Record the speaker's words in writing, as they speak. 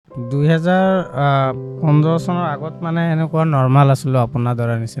2015 চনৰ আগত মানে এনেকুৱা নৰ্মাল আছিলোঁ আপোনাৰ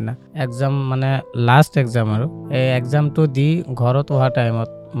দৰে নিচিনা এক্সাম মানে লাষ্ট এক্সাম আৰু এই এক্সামটো দি ঘৰত অহা টাইমত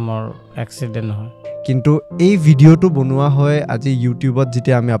মোৰ এক্সিডেণ্ট হয় কিন্তু এই ভিডিঅ'টো বনোৱা হয় আজি ইউটিউবত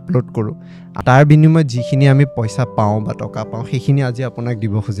যেতিয়া আমি আপলোড কৰোঁ তাৰ বিনিময়ত যিখিনি আমি পইচা পাওঁ বা টকা পাওঁ সেইখিনি আজি আপোনাক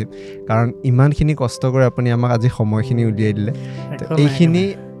দিব খুজিম কাৰণ ইমানখিনি কষ্ট কৰি আপুনি আমাক আজি সময়খিনি উলিয়াই দিলে এইখিনি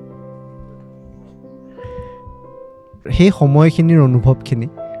সেই সময়খিনিৰ অনুভৱখিনি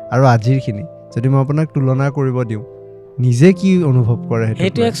আৰু আজিৰখিনি যদি মই আপোনাক তুলনা কৰিব দিওঁ নিজে কি অনুভৱ কৰে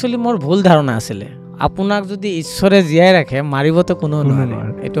সেইটো একচুৱেলি মোৰ ভুল ধাৰণা আছিলে আপোনাক যদি ঈশ্বৰে জীয়াই ৰাখে মাৰিবতো কোনো নোৱাৰে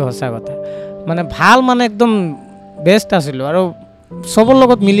এইটো সঁচা কথা মানে ভাল মানে একদম বেষ্ট আছিলোঁ আৰু চবৰ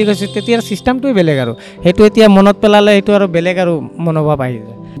লগত মিলি গৈছে তেতিয়াৰ চিষ্টেমটোৱে বেলেগ আৰু সেইটো এতিয়া মনত পেলালে সেইটো আৰু বেলেগ আৰু মনোভাৱ আহি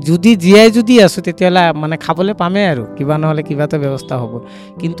যায় জীয়াই যদি আছোঁ তেতিয়াহ'লে মানে খাবলৈ পামেই আৰু কিবা নহ'লে কিবাটো ব্যৱস্থা হ'ব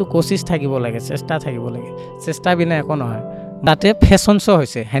কিন্তু কোচিছ থাকিব লাগে চেষ্টা থাকিব লাগে চেষ্টা বিনা একো নহয় তাতে ফেশ্বন শ্ব'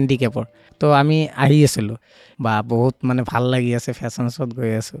 হৈছে হেণ্ডিকেপৰ তো আমি আহি আছিলোঁ বা বহুত মানে ভাল লাগি আছে ফেশ্বন শ্ব'ত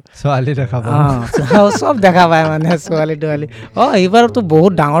গৈ আছোঁ ছোৱালী দেখা পাওঁ চব দেখা পায় মানে ছোৱালী এইবাৰতো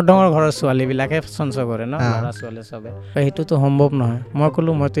বহুত ডাঙৰ ঘৰৰ ছোৱালীবিলাকে ফেশ্বন শ্ব' কৰে ন ল'ৰা ছোৱালী চবে সেইটোতো সম্ভৱ নহয় মই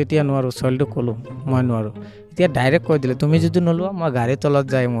ক'লোঁ মইতো এতিয়া নোৱাৰোঁ ছোৱালীটো ক'লোঁ মই নোৱাৰোঁ এতিয়া ডাইৰেক্ট কৈ দিলে তুমি যদি নোলোৱা মই গাড়ীৰ তলত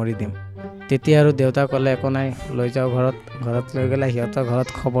যাই মৰি দিম তেতিয়া আৰু দেউতা ক'লে একো নাই লৈ যাওঁ ঘৰত লৈ গ'লে সিহঁতৰ ঘৰত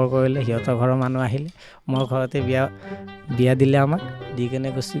খবৰ কৰিলে সিহঁতৰ ঘৰৰ মানুহ আহিলে মোৰ ঘৰতে বিয়া দিলে আমাক দি কেনে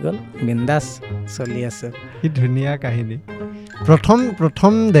গুচি গ'ল বিন্দাছ চলি আছে কি ধুনীয়া কাহিনী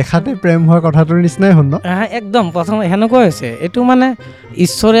প্ৰথম দেখাতে প্ৰেম হোৱা কথাটোৰ নিচিনাই হ'ল ন একদম প্ৰথম সেনেকুৱা হৈছে এইটো মানে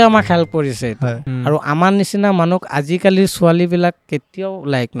ঈশ্বৰে আমাক হেল্প কৰিছে আৰু আমাৰ নিচিনা মানুহক আজিকালিৰ ছোৱালীবিলাক কেতিয়াও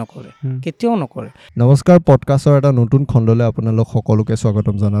লাইক নকৰে কেতিয়াও নকৰে নমস্কাৰ পডকাষ্টৰ এটা নতুন খণ্ডলৈ আপোনালোক সকলোকে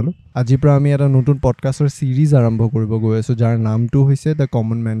স্বাগতম জনালোঁ আজিৰ পৰা আমি এটা নতুন পডকাষ্টৰ ছিৰিজ আৰম্ভ কৰিব গৈ আছোঁ যাৰ নামটো হৈছে the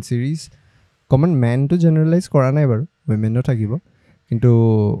common man series common মেনটো generalise কৰা নাই বাৰু উইমেনো থাকিব কিন্তু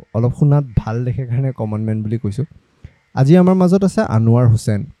অলপ শুনাত ভাল দেখে কাৰণে কমন মেন বুলি কৈছোঁ আজি আমাৰ মাজত আছে আনোৱাৰ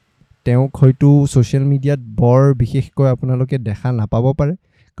হুছেইন তেওঁক হয়তো ছ'চিয়েল মিডিয়াত বৰ বিশেষকৈ আপোনালোকে দেখা নাপাব পাৰে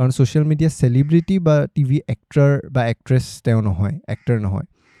কাৰণ ছ'চিয়েল মিডিয়া চেলিব্ৰিটি বা টিভি এক্টৰ বা এক্ট্ৰেছ তেওঁ নহয় এক্টৰ নহয়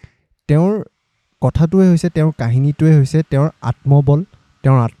তেওঁৰ কথাটোৱে হৈছে তেওঁৰ কাহিনীটোৱে হৈছে তেওঁৰ আত্মবল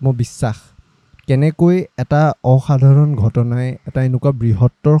তেওঁৰ আত্মবিশ্বাস কেনেকৈ এটা অসাধাৰণ ঘটনাই এটা এনেকুৱা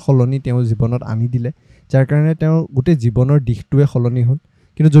বৃহত্তৰ সলনি তেওঁৰ জীৱনত আনি দিলে যাৰ কাৰণে তেওঁৰ গোটেই জীৱনৰ দিশটোৱে সলনি হ'ল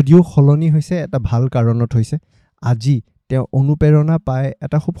কিন্তু যদিও সলনি হৈছে এটা ভাল কাৰণত হৈছে আজি তেওঁ অনুপ্ৰেৰণা পাই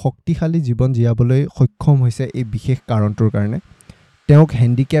এটা খুব শক্তিশালী জীৱন জীয়াবলৈ সক্ষম হৈছে এই বিশেষ কাৰণটোৰ কাৰণে তেওঁক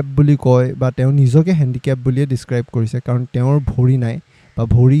হেণ্ডিকেপ বুলি কয় বা তেওঁ নিজকে হেণ্ডিকেপ বুলিয়ে ডিছক্ৰাইব কৰিছে কাৰণ তেওঁৰ ভৰি নাই বা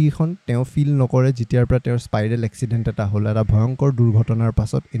ভৰিখন তেওঁ ফিল নকৰে যেতিয়াৰ পৰা তেওঁৰ স্পাইৰেল এক্সিডেণ্ট এটা হ'ল এটা ভয়ংকৰ দুৰ্ঘটনাৰ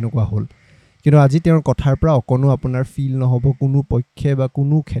পাছত এনেকুৱা হ'ল কিন্তু আজি তেওঁৰ কথাৰ পৰা অকণো আপোনাৰ ফিল নহ'ব কোনো পক্ষে বা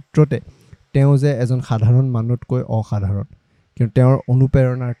কোনো ক্ষেত্ৰতে তেওঁ যে এজন সাধাৰণ মানুহতকৈ অসাধাৰণ কিন্তু তেওঁৰ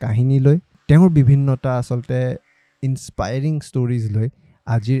অনুপ্ৰেৰণাৰ কাহিনী লৈ তেওঁৰ বিভিন্নতা আচলতে ইনস্পায়াৰিং ষ্টৰিজ লৈ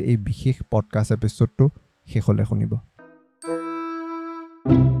আজিৰ এই বিশেষ পডকাষ্ট এপিছ'ডটো শেষলৈ শুনিব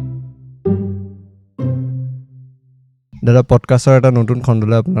দাদা পডকাষ্টৰ এটা নতুন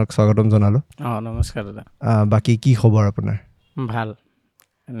খণ্ডলৈ আপোনাক স্বাগতম জনালোঁ নমস্কাৰ দাদা বাকী কি খবৰ আপোনাৰ ভাল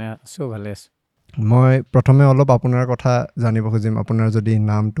এনে আছোঁ ভালে আছোঁ মই প্ৰথমে অলপ আপোনাৰ কথা জানিব খুজিম আপোনাৰ যদি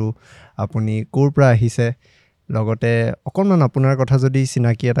নামটো আপুনি ক'ৰ পৰা আহিছে লগতে অকণমান আপোনাৰ কথা যদি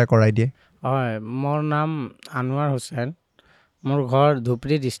চিনাকি এটা কৰাই দিয়ে হয় মোৰ নাম আনোৱাৰ হুছেইন মোৰ ঘৰ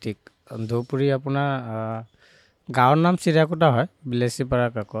ধুবুৰী ডিষ্ট্ৰিক্ট ধুবুৰী আপোনাৰ গাঁৱৰ নাম চিৰাকুটা হয় বিলেচিপাৰা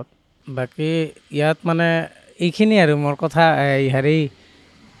কাকত বাকী ইয়াত মানে এইখিনি আৰু মোৰ কথা হেৰি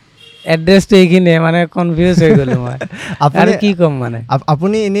এড্ৰেছটো এইখিনিয়ে মানে কনফিউজ হৈ গ'লোঁ মই আৰু কি ক'ম মানে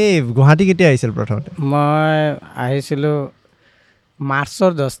আপুনি এনেই গুৱাহাটী কেতিয়া আহিছিল প্ৰথমতে মই আহিছিলোঁ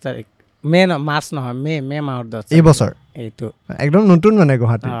মাৰ্চৰ 10 তাৰিখ মাৰ্চ নহয় মে মাহৰ 10 তাৰিখ এই বছৰ এইটো একদম নতুন মানে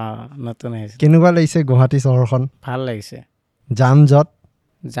গুৱাহাটী নতুন আহিছে কেনেকুৱা লাগিছে গুৱাহাটী চহৰখন ভাল লাগিছে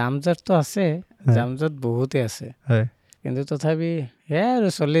যাম জঁটটো আছে জামজট বহুতেই আছে হয় কিন্তু তথাপি সেয়াই আৰু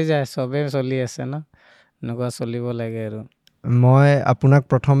চলি যায় চবেই চলি আছে ন এনেকুৱা চলিব লাগে আৰু মই আপোনাক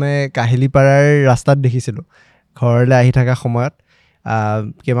প্ৰথমে কাহিলীপাৰাৰ ৰাস্তাত দেখিছিলোঁ ঘৰলৈ আহি থকা সময়ত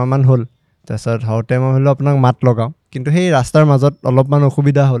কেইমাহমান হ'ল তাৰপিছত হওঁতে মই ভাবিলোঁ আপোনাক মাত লগাওঁ কিন্তু সেই ৰাস্তাৰ মাজত অলপমান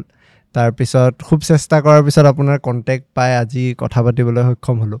অসুবিধা হ'ল তাৰপিছত খুব চেষ্টা কৰাৰ পিছত আপোনাৰ কণ্টেক্ট পাই আজি কথা পাতিবলৈ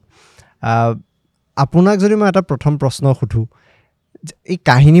সক্ষম হ'লোঁ আপোনাক যদি মই এটা প্ৰথম প্ৰশ্ন সোধোঁ এই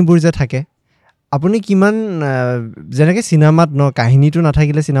কাহিনীবোৰ যে থাকে আপুনি কিমান যেনেকৈ চিনেমাত কাহিনীটো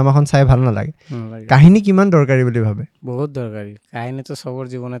নাথাকিলে চিনেমাখন চাই ভাল নালাগে কাহিনী কিমান দৰকাৰী বুলি ভাবে বহুত দৰকাৰী কাহিনীটো চবৰ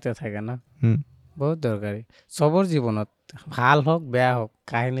জীৱনতে থাকে ন বহুত দৰকাৰী চবৰ জীৱনত ভাল হওক বেয়া হওক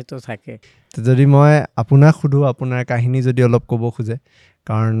কাহিনীটো থাকে যদি মই আপোনাক সোধোঁ আপোনাৰ কাহিনী যদি অলপ ক'ব খোজে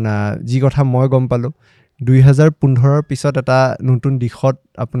কাৰণ যি কথা মই গম পালোঁ 2015 পিছত এটা নতুন দিশত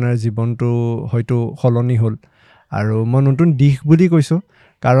আপোনাৰ জীৱনটো হয়তো সলনি হ'ল আৰু মই নতুন দিশ বুলি কৈছোঁ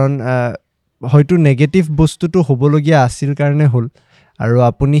কাৰণ হয়তো নেগেটিভ বস্তুটো হ'বলগীয়া আছিল কাৰণে হ'ল আৰু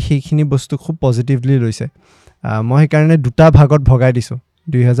আপুনি সেইখিনি বস্তু খুব পজিটিভলি লৈছে মই সেইকাৰণে দুটা ভাগত ভগাই দিছোঁ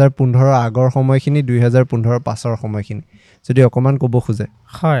 2015 আগৰ সময়খিনি 2015 পাছৰ সময়খিনি যদি অকণমান ক'ব খোজে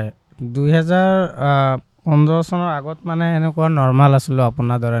হয় 2015 চনৰ আগত মানে এনেকুৱা নৰ্মাল আছিলোঁ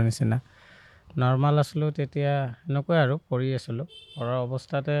আপোনাৰ দৰে নিচিনা নৰ্মাল আছিলোঁ তেতিয়া এনেকুৱাই আৰু পঢ়ি আছিলোঁ পঢ়াৰ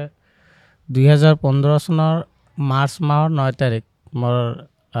অৱস্থাতে 2015 চনৰ মাৰ্চ মাহৰ 9 তাৰিখ মোৰ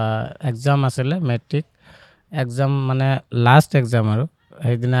এক্সাম আছিলে মেট্ৰিক এক্সাম মানে লাষ্ট এক্সাম আৰু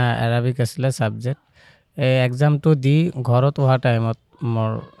সেইদিনা এৰাবিক আছিলে ছাবজেক্ট এই এক্সামটো দি ঘৰত অহা টাইমত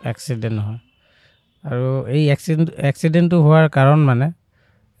মোৰ এক্সিডেণ্ট হয় আৰু এই এক্সিডেণ্টটো হোৱাৰ কাৰণ মানে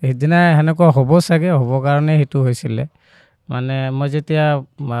সেইদিনা সেনেকুৱা হ'ব চাগে হ'ব কাৰণে সেইটো হৈছিলে মানে মই যেতিয়া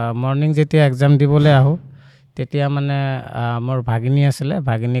মৰ্ণিং যেতিয়া এক্সাম দিবলৈ আহোঁ তেতিয়া মানে মোৰ ভাগিনী আছিলে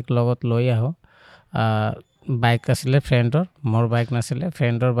ভাগিনীক লগত লৈ আহোঁ বাইক আছিলে ফ্ৰেণ্ডৰ মোৰ বাইক নাছিলে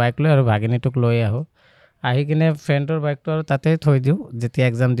ফ্ৰেণ্ডৰ বাইক লৈ আৰু ভাগিনীটোক লৈ আহোঁ আহি কিনে ফ্ৰেণ্ডৰ বাইকটো আৰু তাতে থৈ দিওঁ যেতিয়া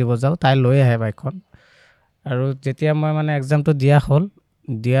এক্সাম দিব যাওঁ তাই লৈ আহে বাইকখন আৰু যেতিয়া মই মানে এক্সামটো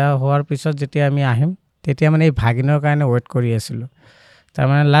দিয়া হোৱাৰ পিছত যেতিয়া আমি আহিম তেতিয়া মানে এই ভাগিনৰ কাৰণে ৱেইট কৰি আছিলোঁ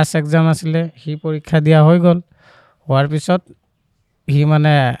তাৰমানে লাষ্ট এক্সাম আছিলে সি পৰীক্ষা দিয়া হৈ গ'ল হোৱাৰ পিছত সি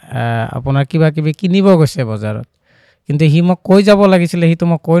মানে আপোনাৰ কিবা কিবি কিনিব গৈছে বজাৰত কিন্তু সি মোক কৈ যাব লাগিছিলে সিটো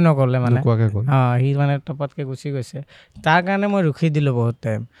মোক কৈ নগ'লে মানে সি মানে টপতকৈ গুচি গৈছে তাৰ কাৰণে মই ৰখি দিলোঁ বহুত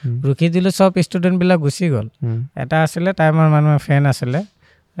টাইম ৰখি দিলোঁ চব ষ্টুডেণ্টবিলাক গুচি গ'ল এটা আছিলে তাই মোৰ মানুহ ফ্ৰেণ্ড আছিলে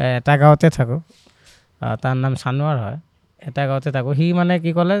এটা গাঁৱতে থাকোঁ তাৰ নাম আনুৱাৰ হয় এটা গাঁৱতে থাকোঁ সি মানে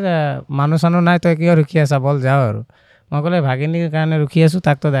কি ক'লে যে মানুহ চানুহ নাই তই কিয় ৰখি আছা বল যাওঁ আৰু মই ক'লে ভাগিনীৰ কাৰণে ৰখি আছোঁ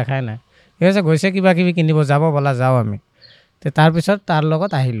তাকতো দেখাই নাই ঠিক আছে গৈছে কিবা কিবি কিনিব যাব বলা যাওঁ আমি তাৰপিছত তাৰ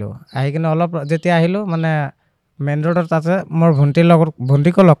লগত আহিলোঁ আহি কিনে অলপ যেতিয়া আহিলোঁ মানে মেইন ৰোডৰ তাতে মোৰ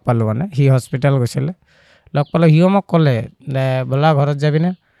ভণ্টিকো লগ পালোঁ মানে সি হস্পিটেল গৈছিলে লগ পালোঁ সিও মোক ক'লে বোলা ঘৰত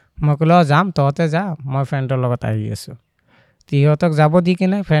যাবিনে মই ক'লোঁ যাম তহঁতে যা মই ফ্ৰেণ্ডৰ লগত আহি আছোঁ সিহঁতক যাব দি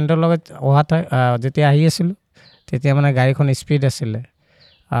কিনে ফ্ৰেণ্ডৰ লগত যেতিয়া আহি আছিলোঁ তেতিয়া মানে গাড়ীখন স্পীড আছিলে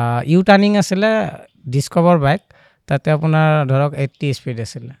ইউ টাৰ্ণিং আছিলে ডিস্কভাৰ বাইক তাতে আপোনাৰ ধৰক 80 স্পীড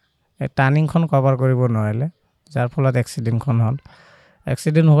আছিলে এই টাৰ্ণিংখন কভাৰ কৰিব নোৱাৰিলে যাৰ ফলত এক্সিডেণ্টখন হ'ল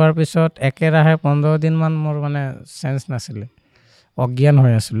এক্সিডেণ্ট হোৱাৰ পিছত একেৰাহে 15 দিনমান মোৰ মানে চেঞ্চ নাছিলে অজ্ঞান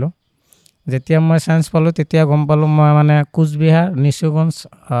হৈ আছিলোঁ যেতিয়া মই চেঞ্চ পালোঁ তেতিয়া গম পালোঁ মই মানে কোচবিহাৰ নিচুগঞ্জ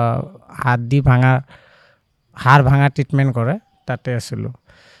হাড় ভাঙা ট্ৰিটমেণ্ট কৰে তাতে আছিলোঁ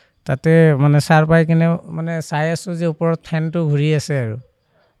তাতে মানে ছাৰ পাই কিনে মানে চাই আছোঁ যে ওপৰত ফেনটো ঘূৰি আছে আৰু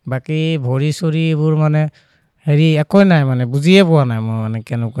বাকী ভৰি চৰি এইবোৰ মানে একোৱে নাই মানে বুজিয়ে পোৱা নাই মই মানে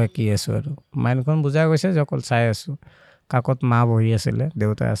কেনেকুৱা কি আছোঁ আৰু মাইণ্ডখন বুজা গৈছে যে অকল চাই আছোঁ কাকত মা বহি আছিলে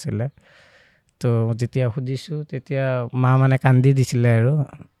দেউতা আছিলে তো যেতিয়া সুধিছোঁ তেতিয়া মা মানে কান্দি দিছিলে আৰু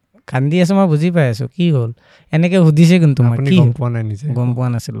কান্দি আছে মই বুজি পাই আছোঁ কি হ'ল এনেকৈ সুধিছে কিন্তু মই কি গম পোৱা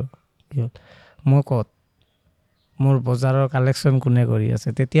নাছিলোঁ কি হ'ল মই ক'ত মোৰ বজাৰৰ কালেকশ্যন কোনে কৰি আছে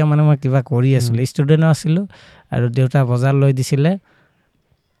তেতিয়া মানে মই কিবা কৰি আছিলোঁ ষ্টুডেণ্টো আছিলোঁ আৰু দেউতা বজাৰ লৈ দিছিলে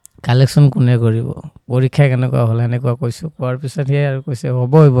কালেকশ্যন কোনে কৰিব পৰীক্ষা কেনেকুৱা হ'ল সেনেকুৱা কৈছোঁ কোৱাৰ পিছত সেয়াই আৰু কৈছে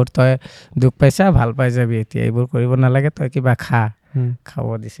হ'ব এইবোৰ তই দুখ পাইছা ভাল পাই যাবি এতিয়া এইবোৰ কৰিব নালাগে তই কিবা খাব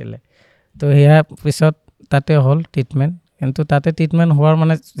দিছিলে তো সেয়া পিছত তাতে হ'ল ট্ৰিটমেণ্ট কিন্তু তাতে ট্ৰিটমেণ্ট হোৱাৰ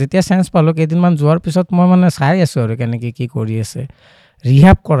মানে যেতিয়া চেঞ্চ পালোঁ কেইদিনমান যোৱাৰ পিছত মই মানে চাই আছোঁ আৰু কেনেকৈ কি কৰি আছে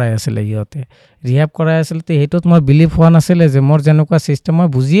ৰিহাব কৰাই আছিলে সিহঁতে তো সেইটোত মই বিলিভ হোৱা নাছিলে যে মোৰ যেনেকুৱা ছিষ্টেম মই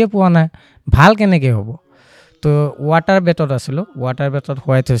বুজিয়ে পোৱা নাই ভাল কেনেকৈ হ'ব তো ৱাটাৰ বেটত আছিলোঁ ৱাটাৰ বেটত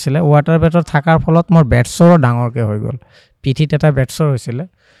শুৱাই থৈছিলে ৱাটাৰ বেটত থকাৰ ফলত মোৰ বেটছৰো ডাঙৰকৈ হৈ গ'ল পিঠিত এটা বেটছৰ হৈছিলে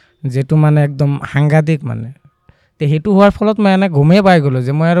যিটো মানে একদম সাংঘাতিক মানে তো সেইটো হোৱাৰ ফলত মই এনে গমেই পাই গ'লোঁ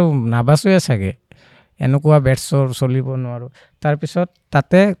যে মই আৰু নাবাচোৱে চাগে এনেকুৱা বেটছৰ চলিব নোৱাৰোঁ তাৰপিছত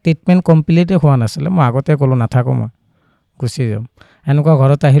তাতে ট্ৰিটমেণ্ট কমপ্লিটেই হোৱা নাছিলে মই আগতে ক'লোঁ নাথাকোঁ মই গুচি যাম এনেকুৱা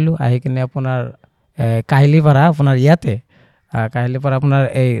ঘৰত আহিলোঁ আহি কিনে আপোনাৰ কাহিলীপাৰা আপোনাৰ আপোনাৰ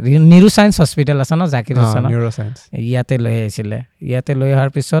এই নিউৰো চায়েন্স হস্পিটেল আছে ন জাকিৰ হাছানৰ ইয়াতে লৈ আহিছিলে ইয়াতে লৈ অহাৰ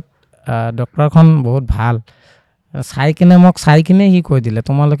পিছত ডক্টৰখন বহুত ভাল চাই কিনে সি কৈ দিলে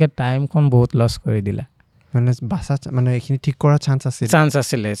তোমালোকে টাইমখন বহুত লছ কৰি দিলা মানে এইখিনি ঠিক কৰাৰ চান্স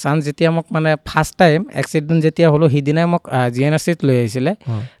আছিলে যেতিয়া মোক মানে ফাৰ্ষ্ট টাইম এক্সিডেণ্ট যেতিয়া হ'লোঁ সিদিনাই মোক GNRCত লৈ আহিছিলে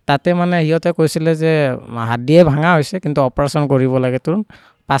তাতে মানে সিহঁতে কৈছিলে যে হাড়দিয়ে ভাঙা হৈছে কিন্তু অপাৰেশ্যন কৰিব লাগে তুৰন্ত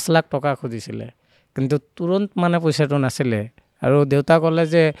 5 লাখ টকা খুজিছিলে কিন্তু তুৰন্ত মানে পইচাটো নাছিলে আৰু দেউতা ক'লে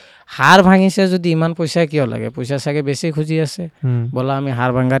যে হাড় ভাঙিছে যদি ইমান পইচা কিয় লাগে পইচা চাগে বেছি খুজি আছে ব'লা আমি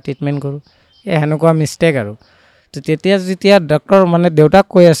হাড় ভাঙা ট্ৰিটমেণ্ট কৰোঁ সেনেকুৱা মিষ্টেক আৰু তো তেতিয়া যেতিয়া ডক্টৰ মানে দেউতাক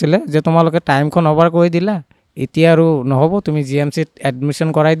কৈ আছিলে যে তোমালোকে টাইমখন অভাৰ কৰি দিলা এতিয়া আৰু নহ'ব তুমি GMCত এডমিশ্যন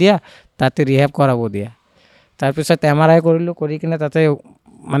কৰাই দিয়া তাতে ৰিহেব কৰাব দিয়া তাৰপিছত MRI কৰিলোঁ, কৰি কিনে তাতে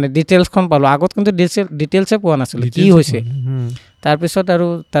মানে ডিটেইলছখন পালোঁ। আগত কিন্তু ডিটেইলছে পোৱা নাছিলোঁ কি হৈছে। তাৰপিছত আৰু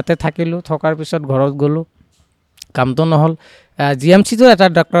তাতে থাকিলোঁ, থকাৰ পিছত ঘৰত গ'লোঁ, কামটো নহ'ল। GMCটো এটা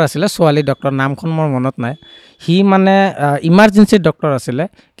ডক্টৰ আছিলে, ছোৱালী ডক্টৰ, নামখন মোৰ মনত নাই। সি মানে ইমাৰ্জেঞ্চি ডক্টৰ আছিলে,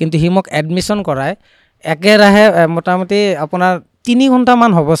 কিন্তু সি মোক এডমিশ্যন কৰাই একেৰাহে মোটামুটি আপোনাৰ 3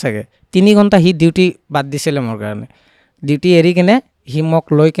 ঘণ্টামান হ'ব চাগে, 3 ঘণ্টা সি ডিউটি বাদ দিছিলে মোৰ কাৰণে। ডিউটি এৰি কিনে সি মোক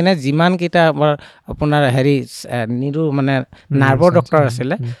লৈ কিনে যিমানকেইটা আপোনাৰ নিৰু মানে নাৰ্ভৰ ডক্টৰ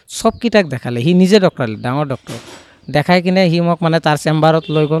আছিলে চবকেইটাক দেখালে। সি নিজে ডক্টৰ, ডাঙৰ ডক্টৰ। দেখাই কিনে সি মোক মানে তাৰ চেম্বাৰত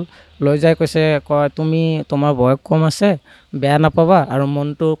লৈ গ'ল, লৈ যাই কয় তুমি তোমাৰ বয়স কম আছে, বেয়া নাপাবা আৰু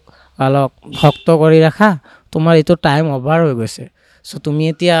মনটোক অলপ শক্ত কৰি ৰাখা, তোমাৰ এইটো টাইম অভাৰ হৈ গৈছে, চ' তুমি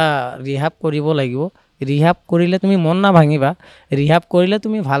এতিয়া ৰিহাব কৰিব লাগিব, ৰিহাব কৰিলে তুমি মন নাভাঙিবা, ৰিহাব কৰিলে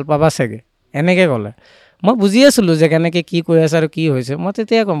তুমি ভাল পাবা চাগে, এনেকৈ ক'লে। মই বুজি আছিলোঁ যে কেনেকৈ কি কৈ আছে আৰু কি হৈছে। মই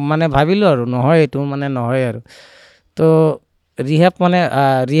তেতিয়া মানে ভাবিলোঁ আৰু নহয়, এইটো মানে নহয় আৰু। তো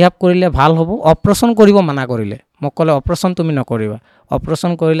ৰিহাব কৰিলে ভাল হ'ব, অপাৰেশ্যন কৰিব মানা কৰিলে। মোক ক'লে অপাৰেশ্যন তুমি নকৰিবা,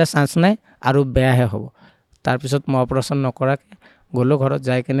 অপাৰেশ্যন কৰিলে চান্স নাই আৰু বেয়াহে হ'ব। তাৰপিছত মই অপাৰেশ্যন নকৰাকৈ গ'লোঁ ঘৰত।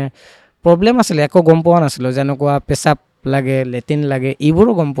 যাই কিনে প্ৰব্লেম আছিলে, একো গম পোৱা নাছিলোঁ, যেনেকুৱা পেচাব লাগে, লেট্ৰিন লাগে,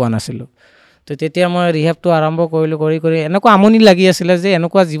 এইবোৰো গম পোৱা নাছিলোঁ। তো তেতিয়া মই ৰিহাবটো আৰম্ভ কৰিলোঁ, কৰি এনেকুৱা আমনি লাগি আছিলে যে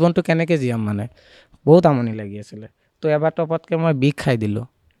এনেকুৱা জীৱনটো কেনেকৈ জীয়াম, মানে বহুত আমনি লাগি আছিলে। তো এবাৰ টপতকৈ মই বিষ খাই দিলোঁ।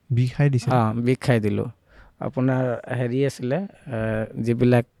 বিষ খাই দিলোঁ। আপোনাৰ আছিলে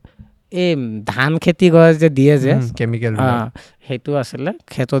যিবিলাক এই ধান খেতি কৰে যে দিয়ে যে কেমিকেল, সেইটো আছিলে,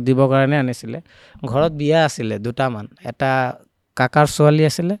 খেতত দিবৰ কাৰণে আনিছিলে। ঘৰত বিয়া আছিলে 2টামান, এটা কাকাৰ ছোৱালী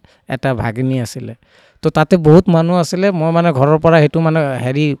আছিলে, এটা ভাগিনী আছিলে। তো তাতে বহুত মানুহ আছিলে। মই মানে ঘৰৰ পৰা সেইটো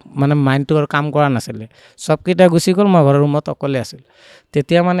মানে মাইণ্ডটো আৰু কাম কৰা নাছিলে। চবকেইটা গুচি গ'ল, মই ঘৰৰ ৰুমত অকলে আছিলোঁ।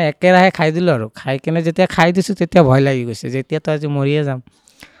 তেতিয়া মানে একেৰাহে খাই দিলোঁ আৰু খাই কিনে যেতিয়া খাই দিছোঁ তেতিয়া ভয় লাগি গৈছে যে এতিয়াতো আজি মৰিয়ে যাম।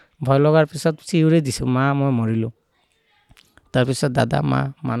 ভয় লগাৰ পিছত চিঞৰি দিছোঁ, মা মই মৰিলোঁ। তাৰপিছত দাদা মা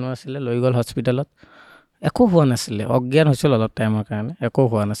মানুহ আছিলে, লৈ গ'ল হস্পিটেলত। একো হোৱা নাছিলে, অজ্ঞান হৈছিল অলপ টাইমৰ কাৰণে, একো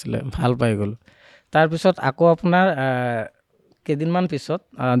হোৱা নাছিলে, ভাল পাই গ'লোঁ। তাৰপিছত আকৌ আপোনাৰ কেইদিনমান পিছত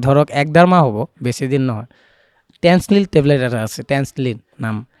ধৰক 1-1.5 মাহ হ'ব, বেছি দিন নহয়, টেনছলিন টেবলেট এটা আছে, টেনছলিন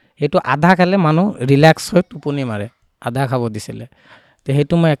নাম। সেইটো আধা খালে মানুহ ৰিলেক্স হৈ টোপনি মাৰে, আধা খাব দিছিলে। তো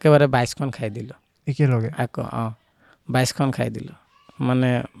সেইটো মই একেবাৰে 22খন খাই দিলোঁ একেলগে। আকৌ 22খন খাই দিলোঁ। মানে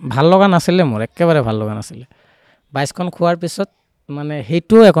ভাল লগা নাছিলে মোৰ, একেবাৰে ভাল লগা নাছিলে। 22খন খোৱাৰ পিছত মানে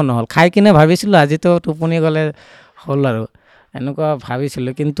সেইটোও একো নহ'ল। খাই কিনে ভাবিছিলোঁ আজিতো টোপনি গ'লে হ'ল আৰু এনেকুৱা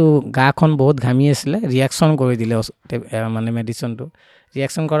ভাবিছিলোঁ, কিন্তু গাখন বহুত ঘামি আছিলে, ৰিয়েকশ্যন কৰি দিলে মানে মেডিচিনটো।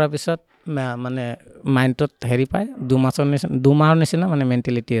 ৰিয়েকশ্যন কৰাৰ পিছত মানে মাইণ্ডটোত পায় 2 মাহৰ নিচিনা মানে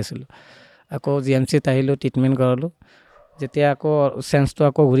মেণ্টেলিটি আছিলোঁ। আকৌ GMCত আহিলোঁ, ট্ৰিটমেণ্ট কৰালোঁ। যেতিয়া আকৌ চেঞ্চটো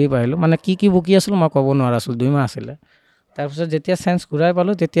আকৌ ঘূৰি পাইলোঁ, মানে কি বকি আছিলোঁ মই ক'ব নোৱাৰা আছিলোঁ, 2 মাহ আছিলে। তাৰপিছত যেতিয়া চেঞ্চ ঘূৰাই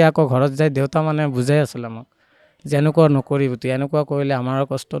পালোঁ, তেতিয়া আকৌ ঘৰত যাই দেউতা মানে বুজাই আছিলে মোক যে এনেকুৱা নকৰিবি, তই এনেকুৱা কৰিলে আমাৰো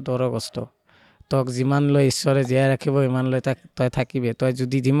কষ্ট, তোৰো কষ্ট, তক যিমান লৈ ঈশ্বৰে জীয়াই ৰাখিব সিমান লৈ তই থাকিবি, তই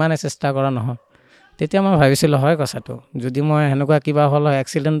যদি যিমানে চেষ্টা কৰা নহয়। তেতিয়া মই ভাবিছিলোঁ হয় কথাটো, যদি মই সেনেকুৱা কিবা হ'ল হয়,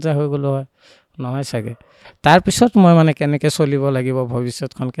 এক্সিডেণ্টে হৈ গ'লো হয়, নহয় চাগে। তাৰপিছত মই মানে কেনেকৈ চলিব লাগিব,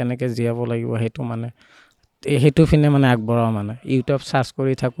 ভৱিষ্যতখন কেনেকৈ জীয়াব লাগিব, সেইটো পিনে মানে আগবঢ়াওঁ। মানে ইউটিউব চাৰ্চ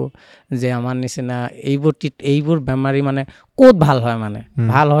কৰি থাকোঁ যে আমাৰ নিচিনা এইবোৰ বেমাৰী মানে ক'ত ভাল হয়, মানে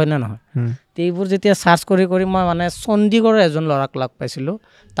ভাল হয় নে নহয়। এইবোৰ যেতিয়া চাৰ্চ কৰি মই মানে চণ্ডীগড়ৰ এজন ল'ৰাক লগ পাইছিলোঁ,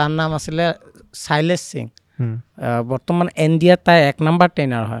 তাৰ নাম আছিলে শৈলেশ সিং। বৰ্তমান ইণ্ডিয়াত তাই 1 নম্বৰ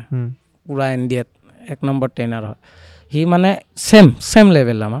ট্ৰেইনাৰ হয়, পূৰা ইণ্ডিয়াত 1 নম্বৰ ট্ৰেইনাৰ হয়। সি মানে ছেম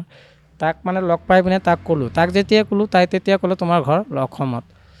লেভেল আমাৰ। তাক মানে লগ পাই পিনে তাক যেতিয়া ক'লোঁ, তাই তেতিয়া ক'লে তোমাৰ ঘৰ অসমত।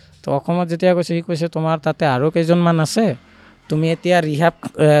 তো অসমত যেতিয়া কৈছে, সি কৈছে তোমাৰ তাতে আৰু কেইজনমান আছে, তুমি এতিয়া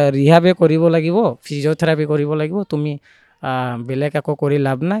ৰিহাবে কৰিব লাগিব, ফিজিঅ'থেৰাপি কৰিব লাগিব, তুমি বেলেগ একো কৰি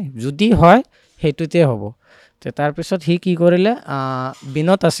লাভ নাই, যদি হয় সেইটোতে হ'ব। তাৰপিছত সি কি কৰিলে,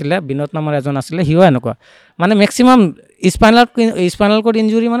 বিনোদ নামৰ এজন আছিলে, সিও এনেকুৱা মানে মেক্সিমাম স্পাইনেল কৰ্ড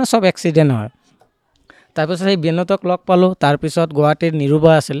ইঞ্জুৰি মানে চব এক্সিডেণ্ট হয়। তাৰপিছত সেই বিনোদক লগ পালোঁ। তাৰপিছত গুৱাহাটীৰ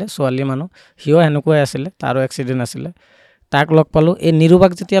নিৰুবা আছিলে, ছোৱালী মানুহ, সিও সেনেকুৱাই আছিলে, তাৰো এক্সিডেণ্ট আছিলে, তাক লগ পালোঁ। এই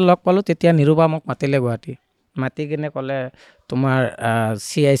নিৰুবাক যেতিয়া লগ পালোঁ, তেতিয়া নিৰুবা মোক মাতিলে গুৱাহাটী, মাতি কিনে ক'লে তোমাৰ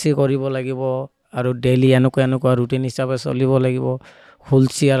CIC কৰিব লাগিব আৰু ডেইলি এনেকুৱা ৰুটিন হিচাপে চলিব লাগিব, হুইল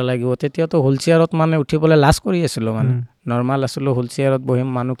চেয়াৰ লাগিব। তেতিয়াতো হুইল চেয়াৰত মানে উঠিবলৈ লাজ কৰি আছিলোঁ, মানে নৰ্মেল আছিলোঁ, হুইল চেয়াৰত বহিম,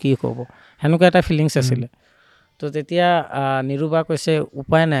 মানুহ কি ক'ব, সেনেকুৱা এটা ফিলিংছ আছিলে। তো তেতিয়া নিৰুবা কৈছে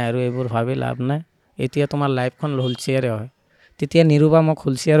উপায় নাই আৰু এইবোৰ ভাবি লাভ নাই, এতিয়া তোমাৰ লাইফখন হুইল চেয়াৰে হয়। তেতিয়া নিৰুবা মোক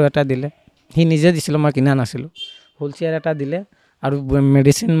হুইল চেয়াৰো এটা দিলে, সি নিজে দিছিলোঁ, মই কিনা নাছিলোঁ। হুইল চেয়াৰ এটা দিলে আৰু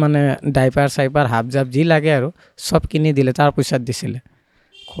মেডিচিন মানে ডাইপাৰ হাফ জাপ যি লাগে আৰু চব কিনি দিলে, তাৰ পইচাত দিছিলে,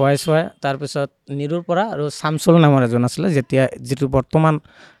 খুৱাই তাৰপিছত নিৰুৰ পৰা আৰু শামছুল নামৰ এজন আছিলে, যিটো বৰ্তমান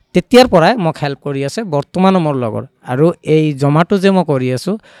তেতিয়াৰ পৰাই মোক হেল্প কৰি আছে বৰ্তমানো মোৰ লগৰ আৰু এই জমাটো যে মই কৰি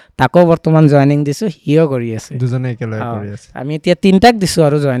আছোঁ তাকো বৰ্তমান জইনিং দিছোঁ সিও কৰি আছে দুজনে একেলগে কৰি আছে আমি এতিয়া 3টাক দিছোঁ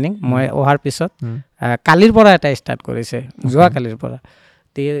আৰু জইনিং মই অহাৰ পিছত কালিৰ পৰা এটা ষ্টাৰ্ট কৰিছে যোৱা কালিৰ পৰা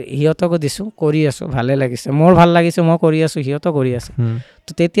সিহঁতকো দিছোঁ কৰি আছোঁ ভালে লাগিছে মোৰ ভাল লাগিছে মই কৰি আছোঁ সিহঁতো কৰি আছে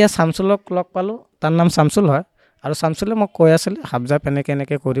তো তেতিয়া শামছুলক লগ পালোঁ তাৰ নাম শামছুল হয় আৰু শামছুলে মোক কৈ আছিলে হাবজাপ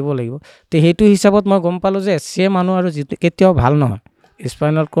এনেকৈ কৰিব লাগিব তো সেইটো হিচাপত মই গম পালোঁ যে এছিয়া মানুহ আৰু যিটো কেতিয়াও ভাল নহয়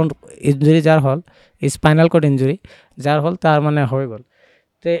স্পাইনেল কৰ্ড ইঞ্জুৰি যাৰ হ'ল স্পাইনেল কৰ্ড ইঞ্জুৰি যাৰ হ'ল তাৰ মানে হৈ গ'ল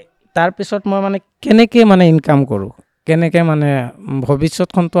তো তাৰপিছত মই মানে কেনেকৈ মানে ইনকাম কৰোঁ কেনেকৈ মানে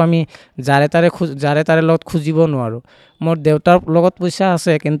ভৱিষ্যতখনতো আমি যাৰে তাৰে লগত খুজিব নোৱাৰোঁ মোৰ দেউতাৰ লগত পইচা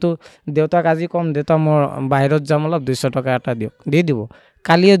আছে কিন্তু দেউতাক আজি ক'ম দেউতা মোৰ বাহিৰত যাম অলপ 200 টকা এটা দিয়ক দি দিব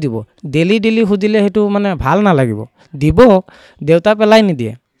কালিও দিব ডেইলি সুধিলে সেইটো মানে ভাল নালাগিব দিব দেউতা পেলাই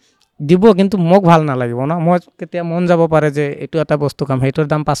নিদিয়ে দিব কিন্তু মোক ভাল নালাগিব ন মই কেতিয়া মন যাব পাৰে যে এইটো এটা বস্তু খাম সেইটোৰ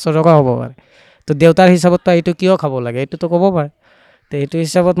দাম 500 টকা হ'ব পাৰে তো দেউতাৰ হিচাপত এইটো কিয় খাব লাগে এইটোতো ক'ব পাৰে তো এইটো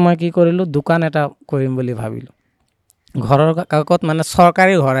হিচাপত মই কি কৰিলোঁ দোকান এটা কৰিম বুলি ভাবিলোঁ ঘৰৰ কাষত মানে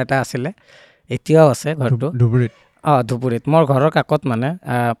চৰকাৰী ঘৰ এটা আছিলে এতিয়াও আছে ঘৰটো ধুবুৰীত মোৰ ঘৰৰ কাষত মানে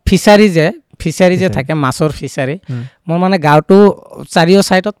ফিচাৰী যে থাকে মাছৰ ফিচাৰী মোৰ মানে গাঁৱটো চাৰিও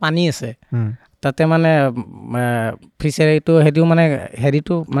চাইডত পানী আছে তাতে মানে ফিচাৰীটো সেইটো মানে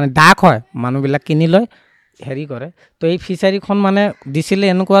হেৰিটো মানে ডাক হয় মানুহবিলাক কিনি লয় হেৰি কৰে তো এই ফিচাৰীখন মানে দিছিলে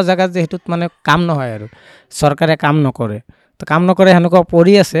এনেকুৱা জেগাত যে সেইটোত মানে কাম নহয় আৰু চৰকাৰে কাম নকৰে তো কাম নকৰে সেনেকুৱা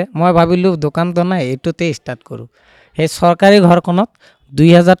পৰি আছে মই ভাবিলোঁ দোকানটো নাই এইটোতে ষ্টাৰ্ট কৰোঁ সেই চৰকাৰী ঘৰখনত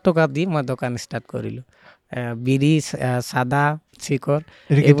 2000 টকা দি মই দোকান ষ্টাৰ্ট কৰিলোঁ বিৰি চাদা চিকৰ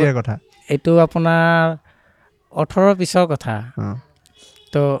এইটো আপোনাৰ 18 পিছৰ কথা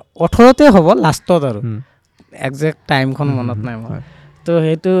তো 18তে হ'ব লাষ্টত আৰু একজেক্ট টাইমখন মনত নাই মই তো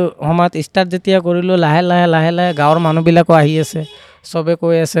সেইটো সময়ত ষ্টাৰ্ট যেতিয়া কৰিলোঁ লাহে লাহে গাঁৱৰ মানুহবিলাকো আহি আছে চবে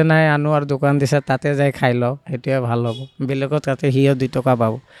কৈ আছে নাই আনোৱাৰ দোকান দিছে তাতে যাই খাই লওঁ সেইটোৱে ভাল হ'ব বেলেগত তাতে সিও 2 টকা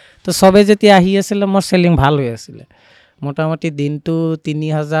পাব তো চবে যেতিয়া আহি আছিলে মোৰ চেলিং ভাল হৈ আছিলে মোটামুটি দিনটো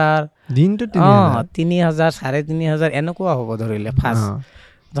 3000 3,500 এনেকুৱা হ'ব ধৰিলে ফাৰ্ষ্ট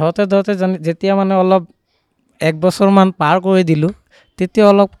ধৰোঁতে যেতিয়া মানে অলপ 1 বছৰমান পাৰ কৰি দিলোঁ তেতিয়া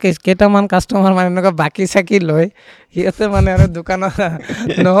অলপ কেইটামান কাষ্টমাৰ মানে এনেকুৱা বাকী চাকি লৈ সিহঁতে মানে আৰু দোকানত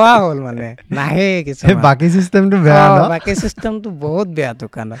নোহোৱা হ'ল মানে নাহে কিছুমান বাকী চিষ্টেমটো বহুত বেয়া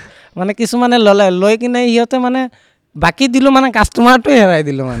দোকানত মানে কিছুমানে লৈ কিনে সিহঁতে মানে বাকী দিলোঁ মানে কাষ্টমাৰটোৱে হেৰাই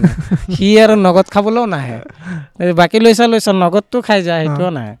দিলোঁ মানে সি আৰু নগদ খাবলৈও নাহে বাকী লৈছা নগদটো খাই যায় সেইটোও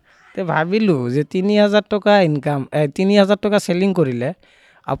নাহে তো ভাবিলোঁ যে 3,000 টকা ইনকাম 3,000 টকা চেলিং কৰিলে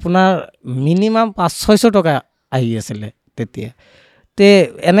আপোনাৰ মিনিমাম 500-600 টকা আহি আছিলে তেতিয়া তে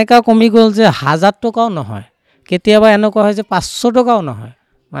এনেকুৱা কমি গ'ল যে 1000 টকাও নহয় কেতিয়াবা এনেকুৱা হয় যে 500 টকাও নহয়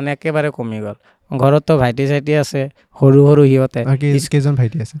মানে একেবাৰে কমি গ'ল ঘৰতো ভাইটি চাইটি আছে সৰু সিহঁতে কেইজন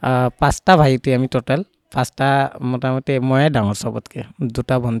ভাইটি আছে 5টা ভাইটি আমি টোটেল 5টা মোটামুটি ময়ে ডাঙৰ চবতকৈ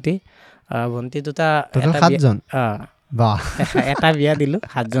 2টা ভণ্টি 2টা এটা বিয়া দিলোঁ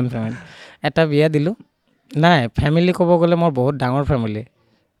 7জন ফেমিলি এটা বিয়া দিলোঁ নাই ফেমিলি ক'ব গ'লে মোৰ বহুত ডাঙৰ ফেমিলি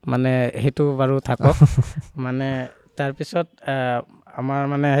মানে সেইটো বাৰু থাকক মানে তাৰপিছত আমাৰ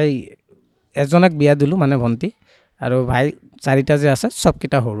মানে সেই এজনক বিয়া দিলোঁ মানে ভণ্টি আৰু ভাই 4টা যে আছে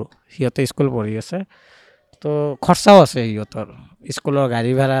চবকেইটা সৰু সিহঁতে স্কুল পঢ়ি আছে তো খৰচাও আছে সিহঁতৰ স্কুলৰ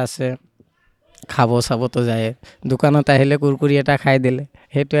গাড়ী ভাড়া আছে খাব চাবতো যায় দোকানত আহিলে কুৰকুৰি এটা খাই দিলে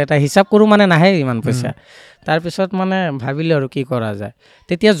সেইটো এটা হিচাপ কৰোঁ মানে নাহে ইমান পইচা তাৰপিছত মানে ভাবিলোঁ আৰু কি কৰা যায়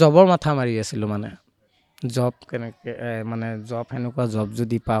তেতিয়া জবৰ মাথা মাৰি আছিলোঁ মানে জব কেনেকৈ মানে জব সেনেকুৱা জব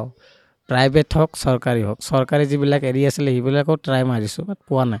যদি পাওঁ প্ৰাইভেট হওক চৰকাৰী যিবিলাক এৰি আছিলে সেইবিলাকো ট্ৰাই মাৰিছোঁ বাট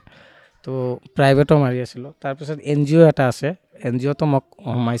পোৱা নাই তো প্ৰাইভেটো মাৰি আছিলোঁ তাৰপিছত NGO এটা আছে NGOটো মোক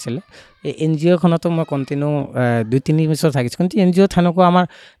সোমাইছিলে এই NGOখনতো মই কণ্টিনিউ 2-3 বছৰ থাকিছোঁ কিন্তু NGOত সেনেকুৱা আমাৰ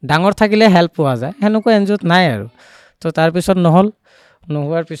ডাঙৰ থাকিলে হেল্প পোৱা যায় সেনেকুৱা NGOত নাই আৰু তো তাৰপিছত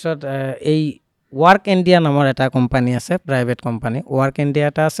নোহোৱাৰ পিছত এই ৱৰ্ক ইণ্ডিয়া নামৰ এটা কোম্পানী আছে প্ৰাইভেট কোম্পানী ৱৰ্ক ইণ্ডিয়া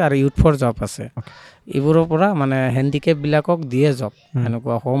এটা আছে আৰু ইউথ ফৰ জব আছে এইবোৰৰ পৰা মানে হেণ্ডিকেপবিলাকক দিয়ে জব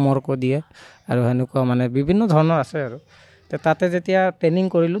সেনেকুৱা হোমৱৰ্কো দিয়ে আৰু সেনেকুৱা মানে বিভিন্ন ধৰণৰ আছে আৰু তো তাতে যেতিয়া ট্ৰেইনিং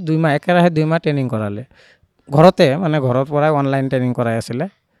কৰিলোঁ 2 মাহ একেৰাহে 2 মাহ ট্ৰেইনিং কৰালে ঘৰতে মানে ঘৰৰ পৰাই অনলাইন ট্ৰেইনিং কৰাই আছিলে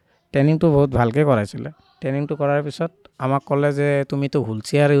ট্ৰেইনিংটো বহুত ভালকৈ কৰাইছিলে ট্ৰেইনিংটো কৰাৰ পিছত আমাক ক'লে যে তুমিতো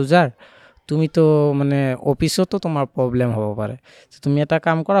হুইলচেয়াৰ ইউজাৰ তুমিতো মানে অফিচতো তোমাৰ প্ৰব্লেম হ'ব পাৰে তুমি এটা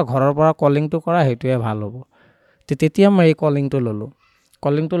কাম কৰা ঘৰৰ পৰা কলিংটো কৰা সেইটোৱে ভাল হ'ব তেতিয়া মই এই কলিংটো ল'লোঁ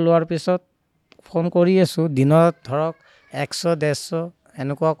কলিংটো লোৱাৰ পিছত ফোন কৰি আছোঁ দিনত ধৰক 100-150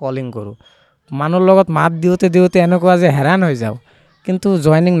 এনেকুৱা কলিং কৰোঁ মানুহৰ লগত মাত দিওঁতে এনেকুৱা যে হেৰান হৈ যাওঁ কিন্তু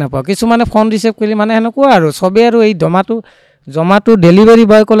জইনিং নাপাওঁ কিছুমানে ফোন ৰিচিভ কৰিলে মানে সেনেকুৱা আৰু চবেই আৰু এই দমাটো জমাটো ডেলিভাৰী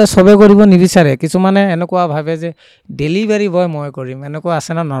বয় ক'লে চবে কৰিব নিবিচাৰে, কিছুমানে এনেকুৱা ভাবে যে ডেলিভাৰী বয় মই কৰিম, এনেকুৱা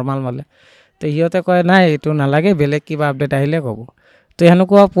আছে না নৰ্মাল মানে। তো সিহঁতে কয় নাই এইটো নালাগে, বেলেগ কিবা আপডেট আহিলে ক'ব। তো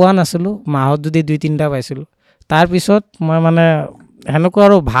সেনেকুৱা পোৱা নাছিলোঁ, মাহত যদি 2-3টা পাইছিলোঁ। তাৰপিছত মই মানে সেনেকুৱা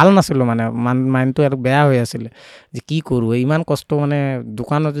আৰু ভাল নাছিলোঁ, মানে মাইণ্ডটো আৰু বেয়া হৈ আছিলে যে কি কৰোঁ, ইমান কষ্ট, মানে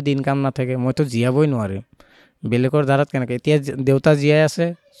দোকানত যদি ইনকাম নাথাকে মইতো জীয়াবই নোৱাৰিম, বেলেগৰ দ্বাৰত কেনেকৈ। এতিয়া দেউতা জীয়াই আছে,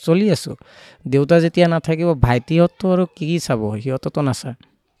 চলি আছোঁ। দেউতা যেতিয়া নাথাকিব ভাইটিহঁততো আৰু কি চাব, সিহঁততো নাচায়।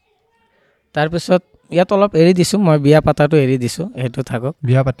 তাৰপিছত ইয়াত অলপ এৰি দিছোঁ, মই বিয়া পাতাটো এৰি দিছোঁ, সেইটো থাকক।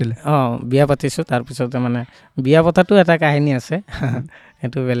 বিয়া পাতিলে? বিয়া পাতিছোঁ। তাৰপিছতে মানে বিয়া পতাটো এটা কাহিনী আছে,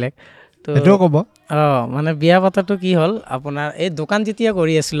 সেইটো বেলেগ। তো সেইটোও ক'ব। মানে বিয়া পতাটো কি হ'ল, আপোনাৰ এই দোকান যেতিয়া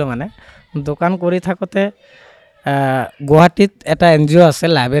কৰি আছিলোঁ, মানে দোকান কৰি থাকোঁতে গুৱাহাটীত এটা NGO আছে,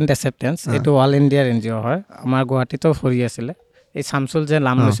 লাভ এণ্ড এক্সেপ্টেঞ্চ, এইটো অল ইণ্ডিয়াৰ NGO হয়, আমাৰ গুৱাহাটীতো কৰি আছিলে। এই চামচুল যে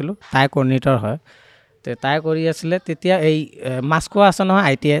নাম লৈছিলোঁ, তাই কৰ্ণিটৰ হয়। তো তাই কৰি আছিলে তেতিয়া এই মাস্কো আছে নহয়,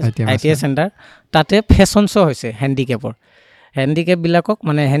 ITI চেণ্টাৰ, তাতে ফেশ্বন শ্ব' হৈছে হেণ্ডিকেপবিলাকক,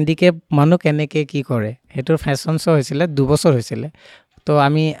 মানে হেণ্ডিকেপ মানুহ কেনেকৈ কি কৰে সেইটোৰ ফেশ্বন শ্ব' হৈছিলে, 2 বছৰ হৈছিলে। তো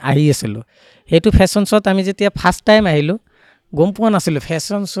আমি আহি আছিলোঁ, সেইটো ফেশ্বন শ্ব'ত আমি যেতিয়া ফাৰ্ষ্ট টাইম আহিলোঁ, গম পোৱা নাছিলোঁ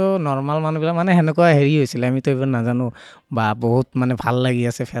ফেশ্বন শ্ব' নৰ্মাল মানুহবিলাক মানে সেনেকুৱা হেৰি হৈছিলে, আমিতো এইবোৰ নাজানো, বা বহুত মানে ভাল লাগি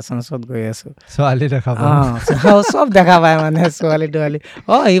আছে ফেশ্বন শ্ব'ত গৈ আছোঁ, ছোৱালী দেখা চব দেখা পায় মানে ছোৱালী তোৱালী।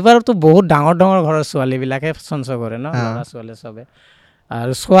 এইবাৰতো বহুত ডাঙৰ ডাঙৰ ঘৰৰ ছোৱালীবিলাকে ফেশ্বন শ্ব' কৰে ন, ল'ৰা ছোৱালী চবে।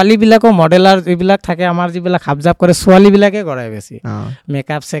 আৰু ছোৱালীবিলাকো মডেলাৰ যিবিলাক থাকে, আমাৰ যিবিলাক হাবজাব কৰে ছোৱালীবিলাকে কৰাই বেছি,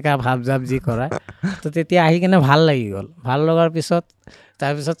 মেকআপ চেকআপ হাবজাব যি কৰায়। তো তেতিয়া আহি কিনে ভাল লাগি গ'ল। ভাল লগাৰ পিছত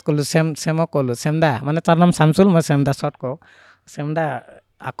তাৰপিছত ক'লোঁ চেমক ক'লোঁ, চেমদা, মানে তাৰ নাম চামচুল, মই চেমদা শ্বৰ্ট কওঁ, চেমদা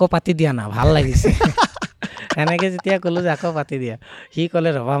আকৌ পাতি দিয়া না, ভাল লাগিছে। এনেকৈ যেতিয়া ক'লোঁ যে আকৌ পাতি দিয়া, সি ক'লে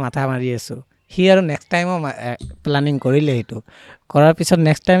ৰ'বা মাথা মাৰি আছোঁ। সি আৰু নেক্সট টাইমো প্লানিং কৰিলে। সেইটো কৰাৰ পিছত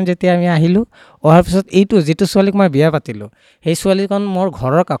নেক্সট টাইম যেতিয়া আমি আহিলোঁ, অহাৰ পিছত এইটো যিটো ছোৱালীক মই বিয়া পাতিলোঁ, সেই ছোৱালীখন মোৰ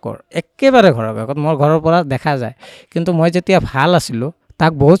ঘৰৰ কাষৰ, একেবাৰে ঘৰৰ কাষত, মোৰ ঘৰৰ পৰা দেখা যায়। কিন্তু মই যেতিয়া ভাল আছিলোঁ,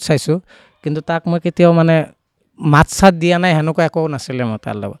 তাক বহুত চাইছোঁ, কিন্তু তাক মই কেতিয়াও মানে মাত চাত দিয়া নাই, সেনেকুৱা একো নাছিলে মোৰ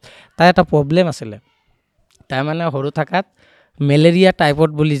তাৰ লগত। তাৰ এটা প্ৰব্লেম আছিলে, তাই মানে সৰু থকাত মেলেৰিয়া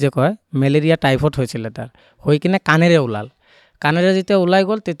টাইফইড বুলি যে কয়, মেলেৰিয়া টাইফইড হৈছিলে তাৰ, হৈ কিনে কাণেৰে ওলাল। কাণেৰে যেতিয়া ওলাই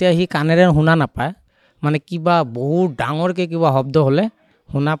গ'ল, তেতিয়া সি কাণেৰে শুনা নাপায়, মানে কিবা বহুত ডাঙৰকৈ কিবা শব্দ হ'লে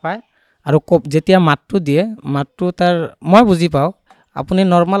শুনা পায়, আৰু যেতিয়া মাতটো দিয়ে, মাতটো তাৰ মই বুজি পাওঁ, আপুনি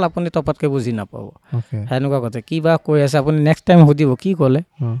নৰ্মেল, আপুনি তপতকৈ বুজি নাপাব, সেনেকুৱা কথা। কিবা কৈ আছে, আপুনি নেক্সট টাইম সুধিব কি ক'লে,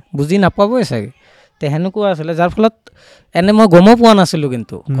 বুজি নাপাবই চাগে। তো সেনেকুৱা আছিলে, যাৰ ফলত এনে মই গমো পোৱা নাছিলোঁ।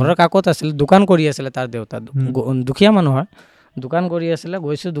 কিন্তু ঘৰৰ কাষত আছিলে, দোকান কৰি আছিলে তাৰ দেউতা, দুখীয়া মানুহ হয়, দোকান কৰি আছিলে,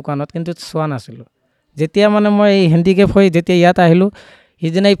 গৈছোঁ দোকানত, কিন্তু চোৱা নাছিলোঁ। যেতিয়া মানে মই এই হেণ্ডিকেপ হৈ যেতিয়া ইয়াত আহিলোঁ,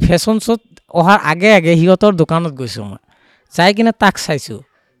 সিদিনা এই ফেশ্বন শ্ব'ত অহাৰ আগে আগে সিহঁতৰ দোকানত গৈছোঁ মই, যাই কিনে তাক চাইছোঁ,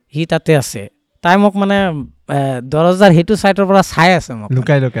 সি তাতে আছে। তাই মোক মানে দৰজাৰ সেইটো ছাইডৰ পৰা চাই আছে, মোক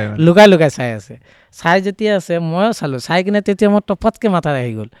লুকাই লুকাই চাই আছে। চাই যেতিয়া আছে, ময়ো চালোঁ, চাই কিনে তেতিয়া মোৰ টপতকৈ মাথাত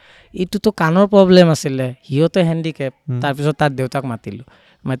আহি গ'ল, এইটোতো কাণৰ প্ৰব্লেম আছিলে, সিহঁতে হেণ্ডিকেপ। তাৰপিছত তাৰ দেউতাক মাতিলোঁ,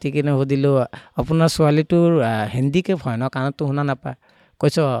 মাতি কিনে সুধিলোঁ, আপোনাৰ ছোৱালীটোৰ হেণ্ডিকেপ হয় ন, কাণতটো শুনা নাপায়?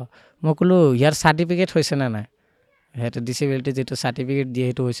 কৈছ? মই ক'লোঁ ইয়াৰ চাৰ্টিফিকেট হৈছেনে নাই, সেইটো ডিচেবিলিটি যিটো চাৰ্টিফিকেট দিয়ে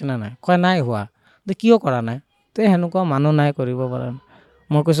সেইটো হৈছেনে নাই? কয় নাই হোৱা। কিয় কৰা নাই? তো সেনেকুৱা মানুহ নাই কৰিব পৰা।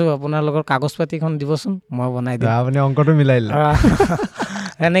 মই কৈছোঁ আপোনাৰ লগৰ কাগজ পাতিখন দিবচোন, মই বনাই দিম। আপুনি অংকটো মিলাই দিলে।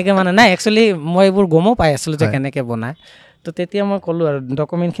 এনেকৈ মানে নাই, একচুৱেলি মই এইবোৰ গমো পাই আছিলোঁ যে কেনেকৈ বনায়। তো তেতিয়া মই ক'লোঁ আৰু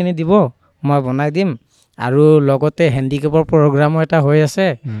ডকুমেণ্টখিনি দিব, মই বনাই দিম, আৰু লগতে হেণ্ডিকেপৰ প্ৰগ্ৰামো এটা হৈ আছে,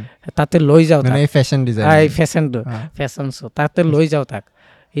 তাতে লৈ যাওঁ তাক, এই ফেশ্বনটো, ফেশ্বন শ্ব', তাতে লৈ যাওঁ তাক।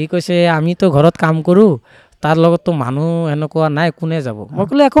 সি কৈছে আমিতো ঘৰত কাম কৰোঁ, তাৰ লগততো মানুহ এনেকুৱা নাই, কোনে যাব? মই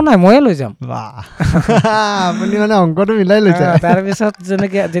ক'লোঁ একো নাই, ময়ে লৈ যাম। আপুনি মানে অংকটো মিলাই লৈছে। তাৰপিছত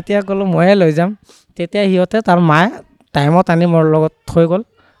যেতিয়া ক'লোঁ ময়ে লৈ যাম, তেতিয়া সিহঁতে, তাৰ মায়ে টাইমত আনি মোৰ লগত থৈ গ'ল,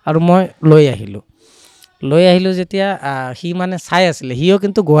 আৰু মই লৈ আহিলোঁ যেতিয়া সি মানে চাই আছিলে, সিও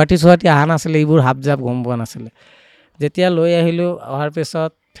কিন্তু গুৱাহাটী অহা নাছিলে, এইবোৰ হাব জাব গম পোৱা নাছিলে। যেতিয়া লৈ আহিলোঁ, অহাৰ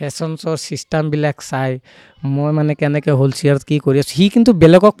পিছত ফেশ্বন শ্ব'ৰ ছিষ্টেমবিলাক চাই, মই মানে কেনেকৈ হোলচেলত কি কৰি আছোঁ, সি কিন্তু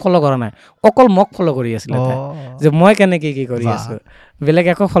বেলেগক ফ'ল' কৰা নাই, অকল মোক ফ'ল' কৰি আছিলে তাই, যে মই কেনেকৈ কি কৰি আছোঁ, বেলেগ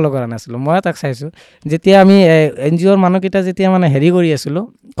একো ফ'ল' কৰা নাছিলোঁ, মই তাক চাইছোঁ। যেতিয়া আমি NGOৰ মানুহকেইটা যেতিয়া মানে হেৰি কৰি আছিলোঁ,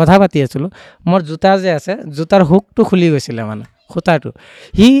 কথা পাতি আছিলোঁ, মোৰ জোতা যে আছে, জোতাৰ হুকটো খুলি গৈছিলে, মানে সূতাটো,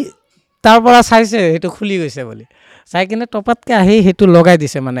 সি তাৰ পৰা চাইছে সেইটো খুলি গৈছে বুলি, চাই কিনে টপাতকৈ আহি সেইটো লগাই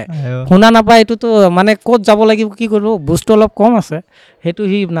দিছে। মানে শুনা নাপায়, এইটোতো মানে ক'ত যাব লাগিব, কি কৰিব, বস্তু অলপ কম আছে, সেইটো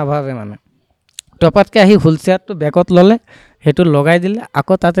সি নাভাবে। মানে টপাতকৈ আহি হোলচেলটো বেগত ল'লে, সেইটো লগাই দিলে,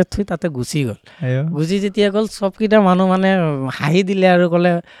 আকৌ তাতে থৈ তাতে গুচি গ'ল। গুচি যেতিয়া গ'ল, চবকেইটা মানুহ মানে হাঁহি দিলে আৰু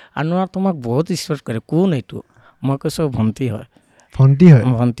ক'লে আনোৱাৰ তোমাক বহুত ৰেচপেক্ট কৰে। কোন এইটো? মই কৈছোঁ ভণ্টি হয়,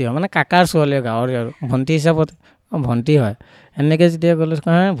 মানে কাকাৰ ছোৱালী, গাঁৱৰে আৰু ভণ্টি হিচাপত ভণ্টি হয় এনেকৈ যেতিয়া ক'লোঁ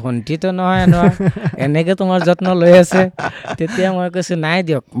ভণ্টিটো নহয় নহয় এনেকৈ তোমাৰ যত্ন লৈ আছে তেতিয়া মই কৈছোঁ নাই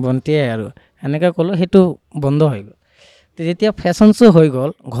দিয়ক ভণ্টিয়ে আৰু এনেকৈ ক'লোঁ সেইটো বন্ধ হৈ গ'ল যেতিয়া ফেশ্বন শ্ব' হৈ গ'ল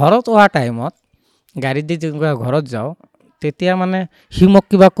ঘৰত অহা টাইমত গাড়ী দি যেনেকুৱা ঘৰত যাওঁ তেতিয়া মানে সি মোক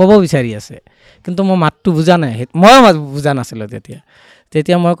কিবা ক'ব বিচাৰি আছে কিন্তু মই মাতটো বুজা নাই ময়ো বুজা নাছিলোঁ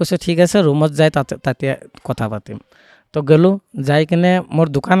তেতিয়া মই কৈছোঁ ঠিক আছে ৰুমত যাই তাতে কথা পাতিম তো গ'লোঁ যাই কিনে মোৰ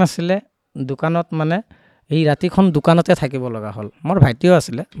দোকান আছিলে দোকানত মানে এই ৰাতিখন দোকানতে থাকিব লগা হ'ল মোৰ ভাইটিও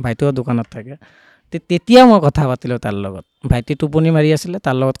আছিলে ভাইটিও দোকানত থাকে তেতিয়া মই কথা পাতিলোঁ তাৰ লগত ভাইটি টোপনি মাৰি আছিলে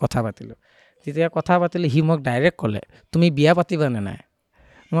তাৰ লগত কথা পাতিলোঁ যেতিয়া কথা পাতিলে সি মোক ডাইৰেক্ট ক'লে তুমি বিয়া পাতিবা নে নাই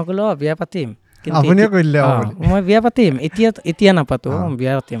মই ক'লোঁ বিয়া পাতিম কিন্তু মই বিয়া পাতিম এতিয়া নাপাতো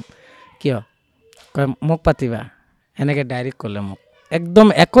বিয়া পাতিম কিয় কয় মোক পাতিবা এনেকৈ ডাইৰেক্ট ক'লে মোক একদম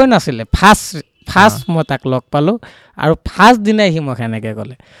একোৱে নাছিলে ফাৰ্ষ্ট মই তাক লগ পালোঁ আৰু ফাৰ্ষ্ট দিনাই সি মোক এনেকৈ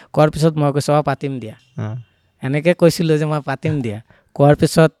ক'লে কোৱাৰ পিছত মই কৈছোঁ পাতিম দিয়া এনেকৈ কৈছিলোঁ যে মই পাতিম দিয়া কোৱাৰ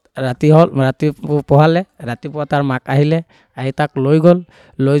পিছত ৰাতি পঢ়ালে ৰাতিপুৱা তাৰ মাক আহিলে আহি তাক লৈ গ'ল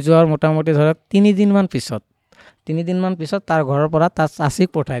লৈ যোৱাৰ মোটামুটি ধৰক 3 দিনমান পিছত তাৰ ঘৰৰ পৰা তাৰ চাচীক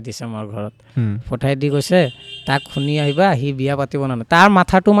পঠাই দিছে মোৰ ঘৰত পঠাই দি গৈছে তাক শুনি আহিবা সি বিয়া পাতিব নে নাই তাৰ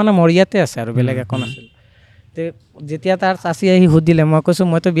মাথাটো মানে মোৰ ইয়াতে আছে আৰু বেলেগ একো নাছিল যেতিয়া তাৰ চাচী আহি সুধিলে মই কৈছোঁ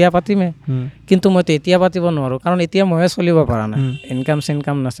মইতো বিয়া পাতিমেই কিন্তু মইতো এতিয়া পাতিব নোৱাৰোঁ কাৰণ এতিয়া ময়ে চলিব পৰা নাই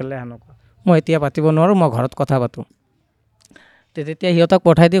ইনকাম নাছিলে সেনেকুৱা মই এতিয়া পাতিব নোৱাৰোঁ মই ঘৰত কথা পাতোঁ তেতিয়া সিহঁতক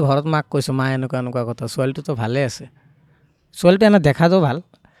পঠাই দি ঘৰত মাক কৈছোঁ মা এনেকুৱা কথা ছোৱালীটোতো ভালে আছে ছোৱালীটো এনে দেখাতো ভাল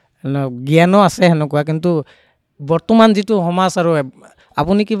জ্ঞানো আছে সেনেকুৱা কিন্তু বৰ্তমান যিটো সমাজ আৰু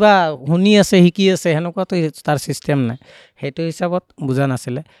আপুনি কিবা শুনি আছে শিকি আছে সেনেকুৱাতো তাৰ ছিষ্টেম নাই সেইটো হিচাপত বুজা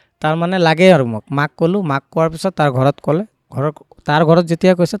নাছিলে তাৰ মানে লাগে আৰু মাক ক'লোঁ মাক কোৱাৰ পিছত তাৰ ঘৰত ক'লে তাৰ ঘৰত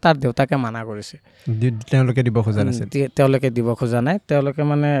যেতিয়া কৈছে তাৰ দেউতাকে মানা কৰিছে তেওঁলোকে দিব খোজা নাই তেওঁলোকে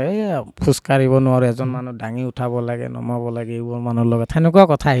মানে এই খোজকাঢ়িব নোৱাৰোঁ এজন মানুহ দাঙি উঠাব লাগে নমাব লাগে এইবোৰ মানুহৰ লগত সেনেকুৱা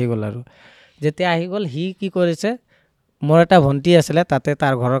কথা আহি গ'ল আৰু যেতিয়া আহি গ'ল সি কি কৰিছে মোৰ এটা ভণ্টি আছিলে তাতে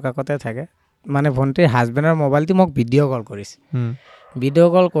তাৰ ঘৰৰ কাষতে থাকে মানে ভণ্টিৰ হাজবেণ্ডৰ মোবাইলটো মোক ভিডিঅ' কল কৰিছে ভিডিঅ'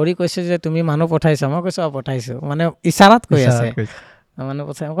 কল কৰি কৈছে যে তুমি মানুহ পঠাইছা মই কৈছোঁ পঠাইছোঁ মানে ইচাৰাত কৈ আছে মানুহ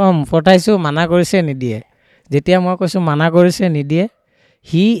পঠাইছোঁ মানা কৰিছে নিদিয়ে যেতিয়া মই কৈছোঁ মানা কৰিছে নিদিয়ে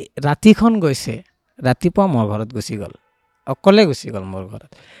সি ৰাতিখন গৈছে ৰাতিপুৱা মোৰ ঘৰত গুচি গ'ল অকলে গুচি গ'ল মোৰ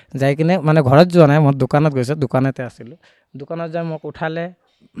ঘৰত যাই কিনে মানে ঘৰত যোৱা নাই মই দোকানত গৈছোঁ দোকানতে আছিলোঁ দোকানত যাই মোক উঠালে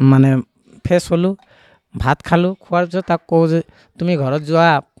মানে ফ্ৰেছ হ'লোঁ ভাত খালোঁ খোৱাৰ পিছত তাক কওঁ যে তুমি ঘৰত যোৱা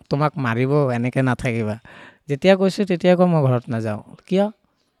তোমাক মাৰিব এনেকৈ নাথাকিবা যেতিয়া কৈছোঁ তেতিয়া আকৌ মই ঘৰত নাযাওঁ কিয়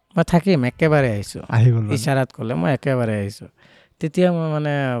মই থাকিম একেবাৰে আহিছোঁ ইচাৰাত ক'লে মই একেবাৰে আহিছোঁ তেতিয়া মই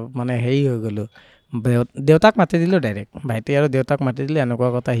মানে হেৰি হৈ গ'লোঁ দেউতাক মাতি দিলোঁ ডাইৰেক্ট ভাইটি আৰু দেউতাক মাতি দিলোঁ এনেকুৱা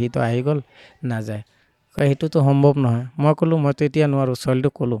কথা সিটো আহি গ'ল নাযায় কয় সেইটোতো সম্ভৱ নহয় মই ক'লোঁ মইতো এতিয়া নোৱাৰোঁ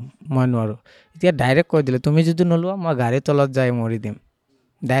ছোৱালীটোক ক'লোঁ মই নোৱাৰোঁ এতিয়া ডাইৰেক্ট কৈ দিলোঁ তুমি যদি নোলোৱা মই গাড়ীৰ তলত যাই মৰি দিম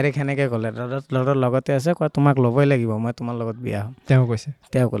ডাইৰেক্ট সেনেকৈ ক'লে ল'ৰাৰ লগতে আছে কয় তোমাক ল'বই লাগিব মই তোমাৰ লগত বিয়া হ'ম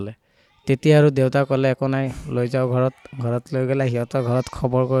তেওঁ ক'লে তেতিয়া আৰু দেউতাক ক'লে একো নাই লৈ যাওঁ ঘৰত লৈ গ'লে সিহঁতৰ ঘৰত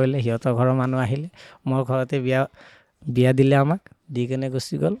খবৰ কৰিলে সিহঁতৰ ঘৰৰ মানুহ আহিলে মোৰ ঘৰতে বিয়া দিলে আমাক দি কেনে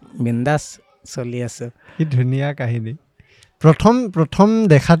গুচি গ'ল বিন্দাছ চলি আছোঁ কি ধুনীয়া কাহিনী প্ৰথম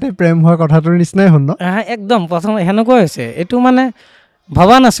দেখাতে প্ৰেম হোৱা কথাটোৰ নিচিনাই হ'ল ন একদম প্ৰথম সেনেকুৱা হৈছে এইটো মানে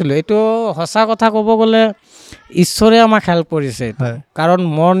ভবা নাছিলোঁ এইটো সঁচা কথা ক'ব গ'লে ঈশ্বৰে আমাক হেল্প কৰিছে কাৰণ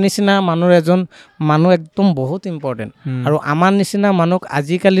মোৰ নিচিনা মানুহ একদম বহুত ইম্পৰ্টেণ্ট আৰু আমাৰ নিচিনা মানুহক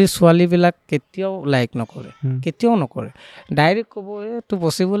আজিকালিৰ ছোৱালীবিলাক কেতিয়াও লাইক নকৰে ডাইৰেক্ট ক'ব এইটো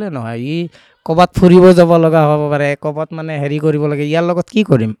পচিবলে নহয় ই ক'ৰবাত ফুৰিব যাব লগা হ'ব পাৰে ক'ৰবাত মানে হেৰি কৰিব লাগে ইয়াৰ লগত কি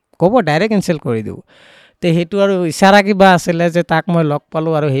কৰিম ক'ব ডাইৰেক্ট কেঞ্চেল কৰি দিব তে সেইটো আৰু ইচাৰা কিবা আছিলে যে তাক মই লগ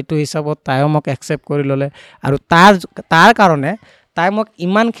পালোঁ আৰু সেইটো হিচাপত তাইও মোক একচেপ্ট কৰি ল'লে আৰু তাৰ কাৰণে তাই মোক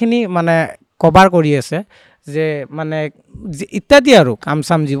ইমানখিনি মানে কভাৰ কৰি আছে যে মানে ইত্যাদি আৰু কাম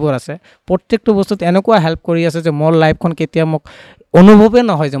চাম যিবোৰ আছে প্ৰত্যেকটো বস্তুত এনেকুৱা হেল্প কৰি আছে যে মোৰ লাইফখন কেতিয়া মোক অনুভৱেই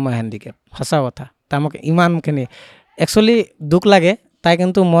নহয় যে মই হেণ্ডিকেপ সঁচা কথা তাই মোক ইমানখিনি একচুৱেলি দুখ লাগে তাই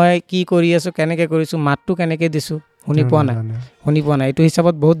কিন্তু মই কি কৰি আছোঁ কেনেকৈ কৰিছোঁ মাতটো কেনেকৈ দিছোঁ শুনি পোৱা নাই এইটো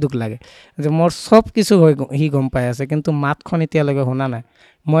হিচাপত বহুত দুখ লাগে যে মোৰ চব কিছু সি গম পাই আছে কিন্তু মাতখন এতিয়ালৈকে শুনা নাই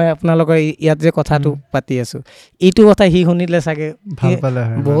মই আপোনালোকৰ ইয়াত যে কথাটো পাতি আছোঁ এইটো কথা সি শুনিলে চাগে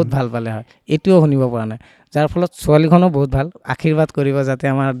বহুত ভাল পালে হয় এইটোও শুনিব পৰা নাই যাৰ ফলত ছোৱালীখনো বহুত ভাল আশীৰ্বাদ কৰিব যাতে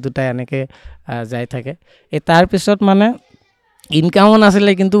আমাৰ দুটাই এনেকৈ যাই থাকে তাৰপিছত মানে ইনকামো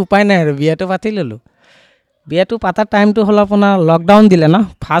নাছিলে কিন্তু উপায় নাই আৰু বিয়াটো পাতি ল'লোঁ বিয়াটো পাতাৰ টাইমটো হ'ল আপোনাৰ লকডাউন দিলে ন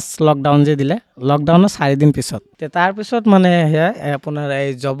ফাৰ্ষ্ট লকডাউন যে দিলে লকডাউনৰ 4 দিন পিছত তাৰপিছত মানে সেয়াই আপোনাৰ এই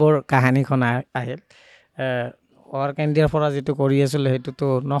জবৰ কাহিনীখন আহিল ৱৰ্ক ইণ্ডিয়াৰ পৰা যিটো কৰি আছিলোঁ সেইটোতো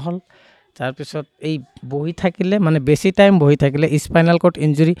নহ'ল তাৰপিছত এই বহি থাকিলে মানে বেছি টাইম বহি থাকিলে স্পাইনেল কৰ্ড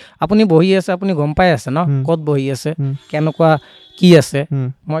ইঞ্জুৰি আপুনি বহি আছে আপুনি গম পাই আছে ন ক'ত বহি আছে কেনেকুৱা কি আছে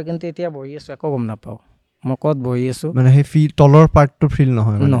মই কিন্তু এতিয়া বহি আছোঁ একো গম নাপাওঁ মই ক'ত বহি আছোঁ মানে সেই তলৰ পাৰ্টটো ফিল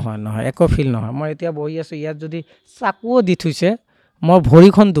নহয় নহয় একো ফিল নহয় মই এতিয়া বহি আছোঁ ইয়াত যদি চাকুও দি থৈছে মোৰ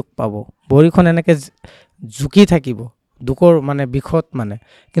ভৰিখন দুখ পাব ভৰিখন এনেকৈ জুকি থাকিব দুখৰ মানে বিষত মানে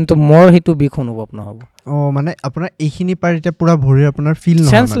কিন্তু মোৰ সেইটো বিষ অনুভৱ নহ'ব মানে আপোনাৰ এইখিনি পাৰ্ট এতিয়া পুৰা ভৰি আপোনাৰ ফিল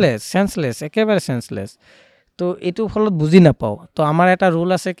নহয় চেন্সলেছ একেবাৰে চেন্সলেছ তো এইটো ফলত বুজি নাপাওঁ তো আমাৰ এটা ৰুল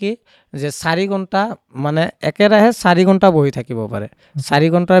আছে কি যে 4 ঘণ্টা মানে একেৰাহে 4 ঘণ্টা বহি থাকিব পাৰে 4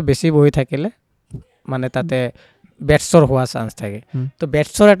 ঘণ্টাৰ বেছি বহি থাকিলে মানে তাতে বেটছৰ হোৱা চান্স থাকে তো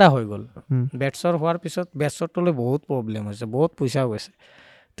বেটছৰ এটা হৈ গ'ল বেটছৰ হোৱাৰ পিছত বেটছৰটোলৈ বহুত প্ৰব্লেম হৈছে বহুত পইচাও গৈছে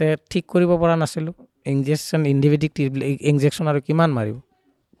তে ঠিক কৰিব পৰা নাছিলোঁ ইনজেকশ্যন এণ্টিবায়'টিক ইনজেকশ্যন আৰু কিমান মাৰিব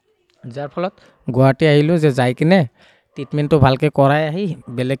যাৰ ফলত গুৱাহাটী আহিলোঁ যে যাই কিনে ট্ৰিটমেণ্টটো ভালকৈ কৰাই আহি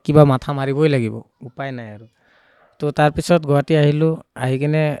বেলেগ কিবা মাথা মাৰিবই লাগিব উপায় নাই আৰু তো তাৰপিছত গুৱাহাটী আহিলোঁ আহি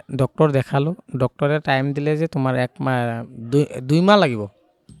কিনে ডক্টৰ দেখালোঁ ডক্টৰে টাইম দিলে যে তোমাৰ 1 মাহ 2 মাহ লাগিব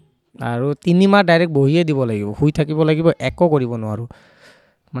আৰু 3 মাহ ডাইৰেক্ট বহিয়ে দিব লাগিব শুই থাকিব লাগিব একো কৰিব নোৱাৰোঁ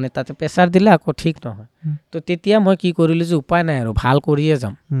মানে তাতে প্ৰেছাৰ দিলে আকৌ ঠিক নহয় তো তেতিয়া মই কি কৰিলোঁ যে উপায় নাই আৰু ভাল কৰিয়ে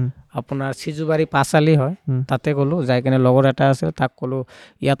যাম আপোনাৰ চিজুবাৰী পাঁচালি হয় তাতে গ'লোঁ যাই কিনে লগৰ এটা আছিল তাক ক'লোঁ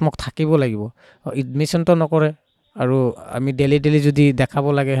ইয়াত মোক থাকিব লাগিব এডমিশ্যনটো নকৰে আৰু আমি ডেইলি যদি দেখাব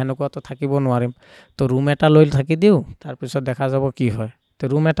লাগে সেনেকুৱাতো থাকিব নোৱাৰিম তো ৰুম এটা লৈ থাকি দিওঁ তাৰপিছত দেখা যাব কি হয় তো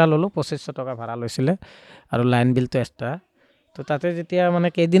ৰুম এটা ল'লোঁ 2500 টকা ভাড়া লৈছিলে আৰু লাইন বিলটো এক্সট্ৰা তো তাতে যেতিয়া মানে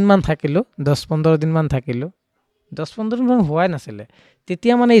কেইদিনমান থাকিলোঁ 10-15 দিনমান থাকিলোঁ 10-15 দিনমান হোৱাই নাছিলে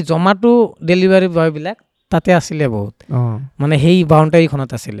তেতিয়া মানে এই জমাটো ডেলিভাৰী বয়বিলাক তাতে আছিলে বহুত মানে সেই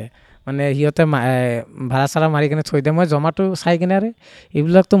বাউণ্ডাৰীখনত আছিলে মানে সিহঁতে ভাড়া চাড়া মাৰি কিনে থৈ দিয়ে মই জমাটো চাই কিনে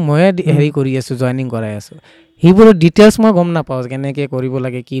এইবিলাকতো ময়ে হেৰি কৰি আছোঁ জইনিং কৰাই আছোঁ সেইবোৰৰ ডিটেইলছ মই গম নাপাওঁ কেনেকৈ কৰিব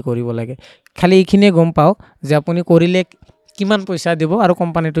লাগে কি কৰিব লাগে খালি এইখিনিয়ে গম পাওঁ যে আপুনি কৰিলে কিমান পইচা দিব আৰু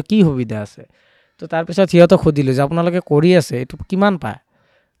কোম্পানীটো কি সুবিধা আছে তো তাৰপিছত সিহঁতক সুধিলোঁ যে আপোনালোকে কৰি আছে এইটো কিমান পায়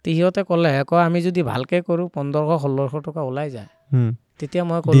তো সিহঁতে ক'লে আমি যদি ভালকৈ কৰোঁ 1500-1600 টকা ওলাই যায় তেতিয়া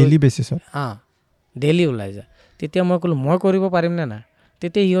মই ক'লোঁ ডেইলি বেচিছত ডেইলি ওলাই যায় তেতিয়া মই ক'লোঁ মই কৰিব পাৰিম নে নাই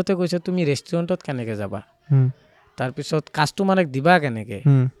তেতিয়া সিহঁতে কৈছে তুমি ৰেষ্টুৰেণ্টত কেনেকৈ যাবা তাৰপিছত কাষ্টমাৰক দিবা কেনেকৈ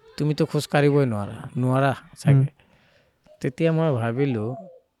তুমিতো খোজকাঢ়িবই নোৱাৰা চাগে তেতিয়া মই ভাবিলোঁ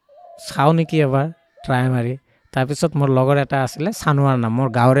চাওঁ নেকি এবাৰ ট্ৰাই মাৰি তাৰপিছত মোৰ লগৰ এটা আছিলে চানুৱাৰ নাম মোৰ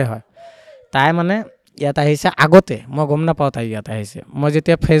গাঁৱৰে হয় তাই মানে ইয়াত আহিছে আগতে মই গম নাপাওঁ তাই ইয়াত আহিছে মই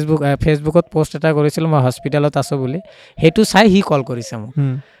যেতিয়া ফেচবুকত পোষ্ট এটা কৰিছিলোঁ মই হস্পিটেলত আছোঁ বুলি সেইটো চাই সি কল কৰিছে মোক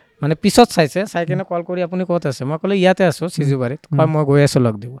মানে পিছত চাই কিনে কল কৰি আপুনি ক'ত আছে মই ক'লোঁ ইয়াতে আছোঁ চিজুবাৰীত কয় মই গৈ আছোঁ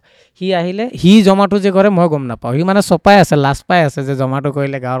লগ দিব সি আহিলে সি জমাটো যে কৰে মই গম নাপাওঁ সি মানে চপাই আছে লাজ পাই আছে যে জমাটো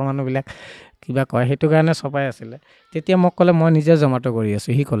কৰিলে গাঁৱৰ মানুহবিলাক কিবা কয় সেইটো কাৰণে চপাই আছিলে তেতিয়া মোক ক'লে মই নিজে জমাটো কৰি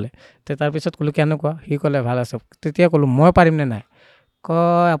আছোঁ সি ক'লে তাৰপিছত ক'লোঁ কেনেকুৱা সি ক'লে ভাল আছে তেতিয়া ক'লোঁ মই পাৰিম নে নাই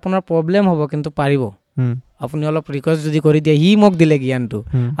কয় আপোনাৰ প্ৰব্লেম হ'ব কিন্তু পাৰিব আপুনি অলপ ৰিকুৱেষ্ট যদি কৰি দিয়ে সি মোক দিলে জ্ঞানটো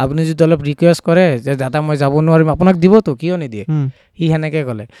আপুনি যদি অলপ ৰিকুৱেষ্ট কৰে যে দাদা মই যাব নোৱাৰিম আপোনাক দিবতো কিয় নিদিয়ে সি সেনেকৈ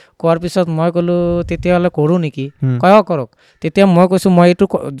ক'লে কোৱাৰ পিছত মই ক'লোঁ তেতিয়াহ'লে কৰোঁ নেকি কয় কৰক তেতিয়া মই কৈছোঁ মই এইটো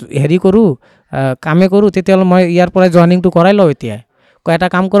হেৰি কৰোঁ কামে কৰোঁ তেতিয়াহ'লে মই ইয়াৰ পৰাই জইনিংটো কৰাই লওঁ এতিয়া কয় এটা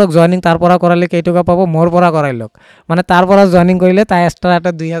কাম কৰক জইনিং তাৰ পৰা কৰালে কেইটকা পাব মোৰ পৰা কৰাই লওক মানে তাৰ পৰা জইনিং কৰিলে তাই এক্সট্ৰা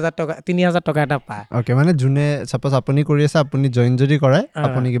এটা 2000 টকা 3000 টকা এটা পায় অ'কে মানে যোনে ছাপ'জ আপুনি কৰি আছে আপুনি জইন যদি কৰে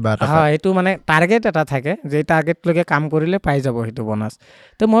আপুনি কিবা এটা হয় সেইটো মানে টাৰ্গেট এটা থাকে যে টাৰ্গেটলৈকে কাম কৰিলে পাই যাব সেইটো বনাছ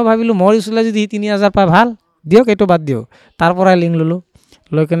তো মই ভাবিলোঁ মোৰ ওচৰলৈ যদি 3000 পায় ভাল দিয়ক এইটো বাদ দিয়ক তাৰ পৰাই লিংক ল'লোঁ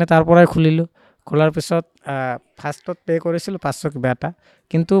লৈ কিনে তাৰ পৰাই খুলিলোঁ খোলাৰ পিছত ফাৰ্ষ্টত পে' কৰিছিলোঁ 500 কিবা এটা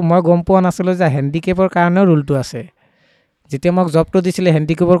কিন্তু মই গম পোৱা নাছিলোঁ যে হেণ্ডিকেপৰ কাৰণেও ৰুলটো আছে যেতিয়া মোক জবটো দিছিলে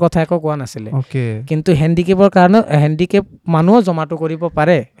হেণ্ডিকেপৰ কথা একো কোৱা নাছিলে কিন্তু হেণ্ডিকেপৰ কাৰণে হেণ্ডিকেপ মানুহো জমাটো কৰিব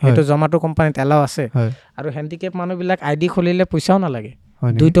পাৰে সেইটো জমাটো কোম্পানীত এলাও আছে আৰু হেণ্ডিকেপ মানুহবিলাক ID খুলিলে পইচাও নালাগে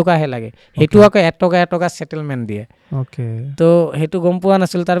 2 টকাহে লাগে সেইটো আকৌ 1 টকা ছেটেলমেণ্ট দিয়ে তো সেইটো গম পোৱা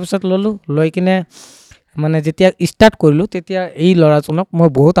নাছিলোঁ তাৰপিছত ল'লোঁ লৈ কিনে মানে যেতিয়া ষ্টাৰ্ট কৰিলোঁ তেতিয়া এই ল'ৰাজনক মই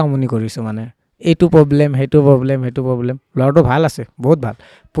বহুত আমনি কৰিছোঁ মানে এইটো প্ৰব্লেম সেইটো প্ৰব্লেম ল'ৰাটো ভাল আছে বহুত ভাল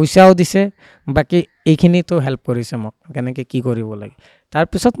পইচাও দিছে বাকী এইখিনিতো হেল্প কৰিছে মোক কেনেকৈ কি কৰিব লাগে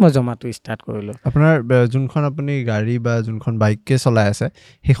তাৰপিছত মই জমাটো ষ্টাৰ্ট কৰিলোঁ আপোনাৰ যোনখন আপুনি গাড়ী বা যোনখন বাইকে চলাই আছে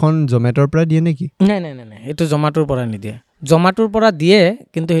সেইখন জমেট'ৰ পৰা দিয়ে নেকি নাই সেইটো জমাটোৰ পৰা নিদিয়ে জমাটোৰ পৰা দিয়ে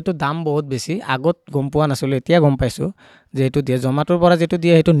কিন্তু সেইটো দাম বহুত বেছি আগত গম পোৱা নাছিলোঁ এতিয়া গম পাইছোঁ যে এইটো দিয়ে জমাটোৰ পৰা যিটো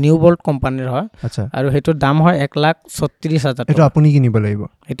দিয়ে সেইটো নিউ বল্ট কোম্পানীৰ হয় আৰু সেইটোৰ দাম হয় 1,36,000 এইটো আপুনি কিনিব লাগিব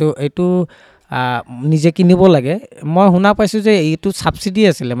এইটো নিজে কিনিব লাগে মই শুনা পাইছোঁ যে এইটো ছাবচিডি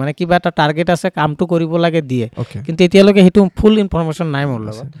আছিলে মানে কিবা এটা টাৰ্গেট আছে কামটো কৰিব লাগে দিয়ে কিন্তু এতিয়ালৈকে সেইটো ফুল ইনফৰমেশ্যন নাই মোৰ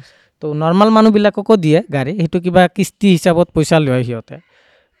লগত তো নৰ্মেল মানুহবিলাককো দিয়ে গাড়ী সেইটো কিবা কিস্তি হিচাপত পইচা লয় সিহঁতে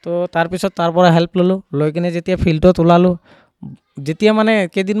তো তাৰপিছত তাৰ পৰা হেল্প ল'লোঁ, লৈ কিনে যেতিয়া ফিল্ডত ওলালোঁ, যেতিয়া মানে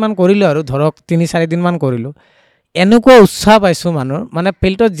কেইদিনমান কৰিলোঁ আৰু ধৰক 3-4 দিনমান কৰিলোঁ, এনেকুৱা উৎসাহ পাইছোঁ মানুহৰ, মানে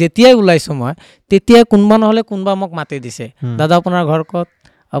ফিল্ডত যেতিয়াই ওলাইছোঁ মই তেতিয়াই কোনোবা নহ'লে কোনোবা মোক মাতি দিছে, দাদা আপোনাৰ ঘৰ ক'ত,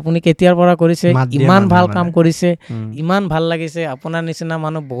 আপুনি কেতিয়াৰ পৰা কৰিছে, ইমান ভাল কাম কৰিছে, ইমান ভাল লাগিছে, আপোনাৰ নিচিনা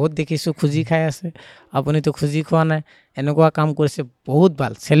মানুহ বহুত দেখিছোঁ খুজি খাই আছে, আপুনিতো খুজি খোৱা নাই, এনেকুৱা কাম কৰিছে, বহুত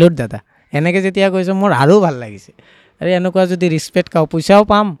ভাল, চেলুট দাদা, এনেকৈ যেতিয়া কৈছোঁ মোৰ আৰু ভাল লাগিছে। আৰে এনেকুৱা যদি ৰিচপেক্ট খাওঁ, পইচাও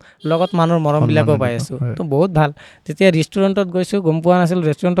পাম, লগত মানুহৰ মৰমবিলাকো পাই আছোঁ, তো বহুত ভাল। তেতিয়া ৰেষ্টুৰেণ্টত গৈছোঁ, গম পোৱা নাছিলোঁ,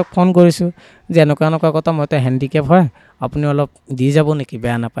 ৰেষ্টুৰেণ্টক ফোন কৰিছোঁ যে এনেকুৱা কথা, মইতো হেণ্ডিকেপ হয়, আপুনি অলপ দি যাব নেকি,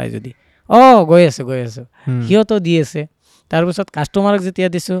 বেয়া নাপায় যদি। গৈ আছোঁ সিহঁতো দি আছে। তাৰপিছত কাষ্টমাৰক যেতিয়া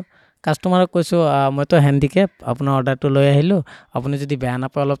দিছোঁ, কাষ্টমাৰক কৈছোঁ মইতো হেণ্ডিকেপ, আপোনাৰ অৰ্ডাৰটো লৈ আহিলোঁ, আপুনি যদি বেয়া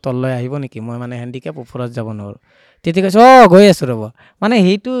নাপায় অলপ তললৈ আহিব নেকি, মই মানে হেণ্ডিকেপ, ওপৰত যাব নোৱাৰোঁ। তেতিয়া কৈছোঁ গৈ আছোঁ ৰ'ব। মানে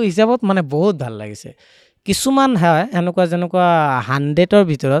সেইটো হিচাপত মানে বহুত ভাল লাগিছে। কিছুমান হয় এনেকুৱা যেনেকুৱা 100ৰ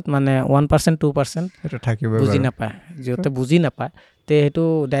ভিতৰত মানে 1%, 2% বুজি নাপায়, যিহেতু বুজি নাপায়, তে সেইটো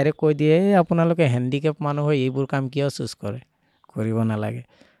ডাইৰেক্ট কৈ দিয়ে আপোনালোকে হেণ্ডিকেপ মানুহ হৈ এইবোৰ কাম কিয় চুজ কৰে, কৰিব নালাগে।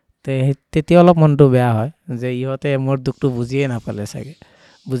 তেতিয়া অলপ মনটো বেয়া হয় যে ইহঁতে মোৰ দুখটো বুজিয়ে নাপালে চাগে,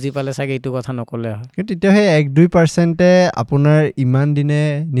 বুজি পালে চাগে এইটো কথা নক'লে হয়। কিন্তু তেতিয়া সেই 1-2%-এ আপোনাৰ ইমান দিনে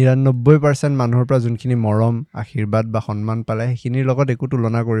 99% মানুহৰ পৰা যোনখিনি মৰম, আশীৰ্বাদ বা সন্মান পালে, সেইখিনিৰ লগত একো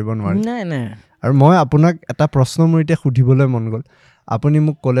তুলনা কৰিব নোৱাৰে। নাই। আৰু মই আপোনাক এটা প্ৰশ্ন মোৰ এতিয়া সুধিবলৈ মন গ'ল। আপুনি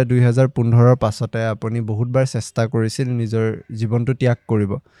মোক ক'লে 2015ৰ পাছতে আপুনি বহুতবাৰ চেষ্টা কৰিছিল নিজৰ জীৱনটো ত্যাগ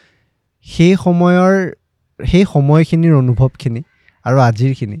কৰিব। সেই সময়খিনিৰ অনুভৱখিনি আৰু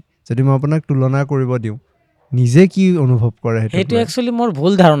আজিৰখিনি যদি মই আপোনাক তুলনা কৰিব দিওঁ, নিজে কি অনুভৱ কৰে? সেইটো একচুৱেলি মোৰ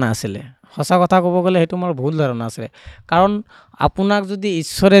ভুল ধাৰণা আছিলে, সঁচা কথা ক'ব গ'লে সেইটো মোৰ ভুল ধাৰণা আছিলে। কাৰণ আপোনাক যদি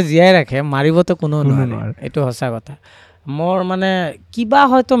ঈশ্বৰে জীয়াই ৰাখে, মাৰিবতো কোনো নোৱাৰে, এইটো সঁচা কথা। মোৰ মানে কিবা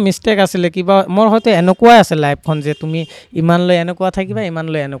হয়তো মিষ্টেক আছিলে, কিবা মোৰ হয়তো এনেকুৱাই আছে লাইফখন যে তুমি ইমানলৈ এনেকুৱা থাকিবা,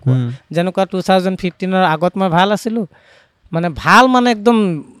 ইমানলৈ এনেকুৱা। যেনেকুৱা 2015ৰ আগত মই ভাল আছিলোঁ, মানে একদম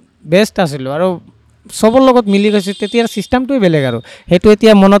বেষ্ট আছিলোঁ আৰু চবৰ লগত মিলি গৈছোঁ, তেতিয়াৰ ছিষ্টেমটোৱে বেলেগ আৰু সেইটো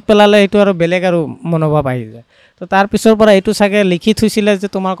এতিয়া মনত পেলালে সেইটো আৰু বেলেগ আৰু মনোভাৱ আহি যায়। তো তাৰপিছৰ পৰা এইটো চাগে লিখি থৈছিলে যে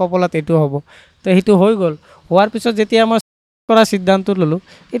তোমাৰ কপালত এইটো হ'ব, তো সেইটো হৈ গ'ল। হোৱাৰ পিছত যেতিয়া মই কৰা সিদ্ধান্ত ল'লোঁ,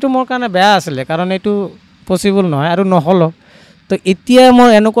 এইটো মোৰ কাৰণে বেয়া আছিলে, কাৰণ এইটো পচিবল নহয় আৰু নহ'লো। তো এতিয়া মোৰ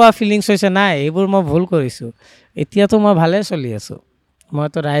এনেকুৱা ফিলিংছ হৈছে, নাই এইবোৰ মই ভুল কৰিছোঁ, এতিয়াতো মই ভালে চলি আছোঁ,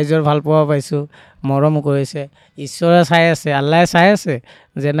 মইতো ৰাইজৰ ভাল পোৱা পাইছোঁ, মৰম কৰিছে, ঈশ্বৰে চাই আছে, আল্লাই চাই আছে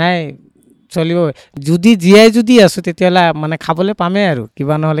যে নাই চলিব। যদি আছোঁ তেতিয়াহ'লে মানে খাবলৈ পামেই আৰু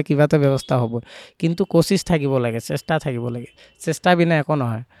কিবা নহ'লে কিবাটো ব্যৱস্থা হ'ব। কিন্তু কোচিছ থাকিব লাগে, চেষ্টা থাকিব লাগে, চেষ্টা বিনা একো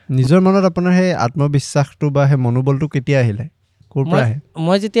নহয়। নিজৰ মনত আপোনাৰ সেই আত্মবিশ্বাসটো বা সেই মনোবলটো কেতিয়া আহিলে, ক'ৰ পৰা আহে?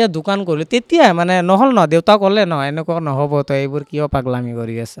 মই যেতিয়া দোকান কৰিলোঁ তেতিয়া মানে নহ'ল ন, দেউতা ক'লে ন এনেকুৱা নহ'ব, তই এইবোৰ কিয় পাগলামি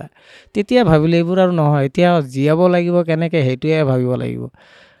কৰি আছা। তেতিয়া ভাবিলোঁ এইবোৰ আৰু নহয়, এতিয়া জীয়াব লাগিব কেনেকৈ সেইটোৱে ভাবিব লাগিব।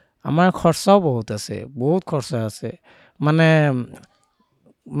 আমাৰ খৰচাও বহুত আছে, বহুত খৰচা আছে।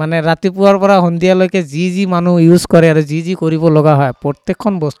 মানে ৰাতিপুৱাৰ পৰা সন্ধিয়ালৈকে যি মানুহ ইউজ কৰে আৰু যি কৰিব লগা হয়,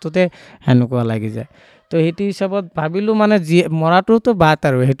 প্ৰত্যেকখন বস্তুতে সেনেকুৱা লাগি যায়। তো সেইটো হিচাপত ভাবিলোঁ মানে মৰাটোতো বাদ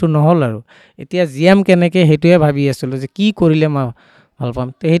আৰু সেইটো নহ'ল আৰু এতিয়া জীয়াম কেনেকৈ সেইটোৱে ভাবি আছিলোঁ যে কি কৰিলে মই ভাল পাম।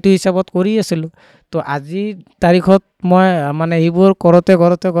 তো সেইটো হিচাপত কৰি আছিলোঁ। তো আজিৰ তাৰিখত মই মানে এইবোৰ কৰোঁতে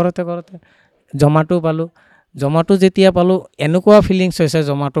জমাটো পালোঁ। জমাটো যেতিয়া পালোঁ, এনেকুৱা ফিলিংছ হৈছে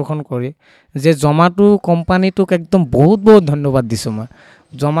জমাটোখন কৰি যে জমাটো কোম্পানীটোক একদম বহুত ধন্যবাদ দিছোঁ মই।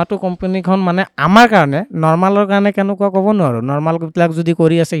 জমাটো কোম্পানীখন মানে আমাৰ কাৰণে, নৰ্মালৰ কাৰণে কেনেকুৱা ক'ব নোৱাৰোঁ, নৰ্মালবিলাক যদি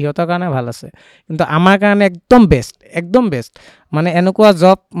কৰি আছে সিহঁতৰ কাৰণে ভাল আছে, কিন্তু আমাৰ কাৰণে একদম বেষ্ট। মানে এনেকুৱা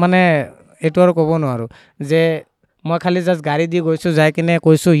জব মানে এইটো আৰু ক'ব নোৱাৰোঁ যে মই খালি জাষ্ট গাড়ী দি গৈছোঁ, যাই কিনে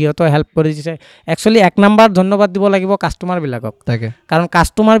কৈছোঁ, সিহঁতেও হেল্প কৰি দিছে। একচুৱেলি 1 নম্বৰ ধন্যবাদ দিব লাগিব কাষ্টমাৰবিলাকক, কাৰণ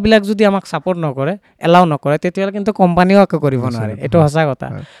কাষ্টমাৰবিলাক যদি আমাক ছাপোৰ্ট নকৰে, এলাউ নকৰে, তেতিয়াহ'লে কিন্তু কোম্পানীও একো কৰিব নোৱাৰে, এইটো সঁচা কথা।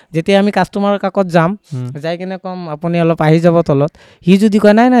 যেতিয়া আমি কাষ্টমাৰৰ কাষত যাম, যাই কিনে ক'ম আপুনি অলপ আহি যাব তলত, সি যদি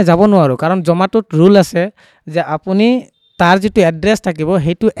কয় নাই যাব নোৱাৰোঁ, কাৰণ জমাটোত ৰুল আছে যে আপুনি তাৰ যিটো এড্ৰেছ থাকিব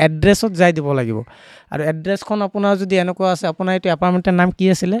সেইটো এড্ৰেছত যাই দিব লাগিব। আৰু এড্ৰেছখন আপোনাৰ যদি এনেকুৱা আছে, আপোনাৰ এইটো এপাৰ্টমেণ্টৰ নাম কি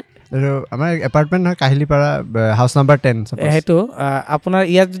আছিলে? আমাৰ এপাৰ্টমেণ্ট নহয়, কাহিলীপাৰা হাউচ নম্বৰ 10। সেইটো আপোনাৰ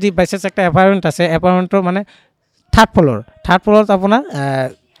ইয়াত যদি বাইচান্স একটা এপাৰ্টমেণ্ট আছে, এপাৰ্টমেণ্টৰ মানে থাৰ্ড ফ্ল'ৰত আপোনাৰ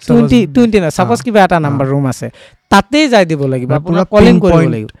 20 ছাপ'জ কিবা এটা নাম্বাৰ ৰুম আছে, তাতেই যাই দিব লাগিব, আপোনাৰ কলিং কৰিব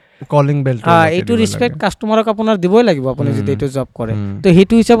লাগিব, কলিং বেল। এইটো ৰেচপেক্ট কাষ্টমাৰক আপোনাৰ দিবই লাগিব আপুনি যদি এইটো জব কৰে। তো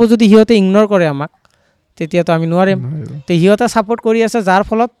সেইটো হিচাপত যদি সিহঁতে ইগন'ৰ কৰে আমাক, তেতিয়াতো আমি নোৱাৰিম। তো সিহঁতে ছাপোৰ্ট কৰি আছে, যাৰ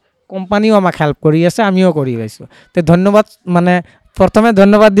ফলত কোম্পানীও আমাক হেল্প কৰি আছে, আমিও কৰি পাইছোঁ। তো ধন্যবাদ, মানে প্ৰথমে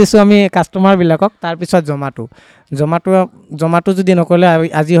ধন্যবাদ দিছোঁ আমি কাষ্টমাৰবিলাকক, তাৰপিছত জমাটো যদি নকৰিলে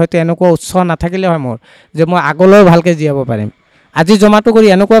আজি হয়তো এনেকুৱা উৎসাহ নাথাকিলে হয় মোৰ যে মই আগলৈ ভালকৈ জীয়াব পাৰিম। আজি জমাটো কৰি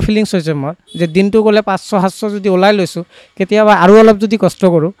এনেকুৱা ফিলিংছ হৈছে মোৰ যে দিনটো গ'লে 500-700 যদি ওলাই লৈছোঁ, কেতিয়াবা আৰু অলপ যদি কষ্ট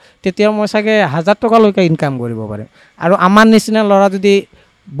কৰোঁ তেতিয়া মই চাগে 1000 টকালৈকে ইনকাম কৰিব পাৰিম। আৰু আমাৰ নিচিনা ল'ৰা যদি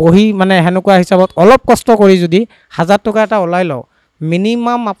বহি মানে সেনেকুৱা হিচাপত অলপ কষ্ট কৰি যদি 1000 টকা এটা ওলাই লওঁ,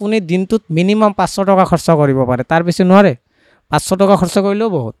 মিনিমাম আপুনি দিনটোত মিনিমাম 500 টকা খৰচ কৰিব পাৰে, তাৰ বেছি নোৱাৰে। 500 টকা খৰচ কৰিলেও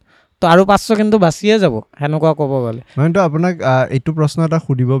বহুত, তো আৰু 500 কিন্তু বাচিয়ে যাব সেনেকুৱা ক'ব গ'লে। মইতো আপোনাক এইটো প্ৰশ্ন এটা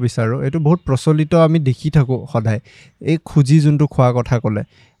সুধিব বিচাৰোঁ, এইটো বহুত প্ৰচলিত, আমি দেখি থাকোঁ সদায়, এই খুজি যোনটো খোৱা কথা ক'লে,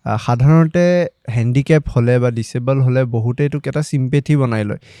 সাধাৰণতে হেণ্ডিকেপ হ'লে বা ডিচেবল হ'লে বহুতে এইটোক এটা চিম্পেথি বনাই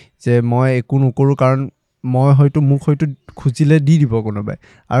লয় যে মই একো নকৰোঁ কাৰণ মোক হয়তো খুজিলে দি দিব কোনোবাই,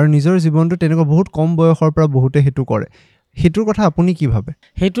 আৰু নিজৰ জীৱনটো তেনেকুৱা বহুত কম বয়সৰ পৰা বহুতে সেইটো কৰে। সেইটোৰ কথা আপুনি কি ভাবে?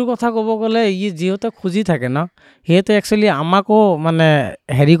 সেইটোৰ কথা ক'ব গ'লে যিহঁতে খুজি থাকে ন, সিহঁতে একচুৱেলি আমাকো মানে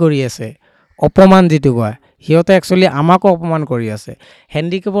হেৰি কৰি আছে, অপমান যিটো কয়, সিহঁতে একচুৱেলি আমাকো অপমান কৰি আছে।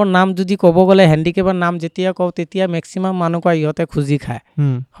 হেণ্ডিকেপৰ নাম যদি ক'ব গ'লে, হেণ্ডিকেপৰ নাম যেতিয়া কওঁ তেতিয়া মেক্সিমাম মানুহ কয় ইহঁতে খুজি খায়,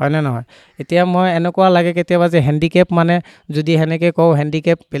 হয়নে নহয়? এতিয়া মই এনেকুৱা লাগে কেতিয়াবা যে হেণ্ডিকেপ মানে যদি সেনেকৈ কওঁ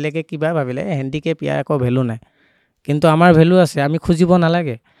হেণ্ডিকেপ, বেলেগে কিবা ভাবিলে হেণ্ডিকেপ ইয়াৰ একো ভেলু নাই, কিন্তু আমাৰ ভেলু আছে, আমি খুজিব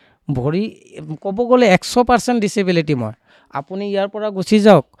নালাগে। ভৰি ক'ব গ'লে 100% ডিচেবিলিটি মই। আপুনি ইয়াৰ পৰা গুচি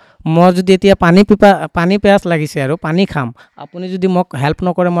যাওক, মই যদি এতিয়া পানী পিয়াছ লাগিছে আৰু পানী খাম, আপুনি যদি মোক হেল্প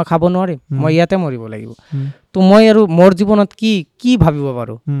নকৰে মই খাব নোৱাৰিম, মই ইয়াতে মৰিব লাগিব। তো মই আৰু মোৰ জীৱনত কি ভাবিব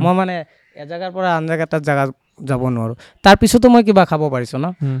পাৰোঁ, মই মানে এজেগাৰ পৰা আন জেগাত যাব নোৱাৰোঁ, তাৰপিছতো মই কিবা খাব পাৰিছোঁ ন।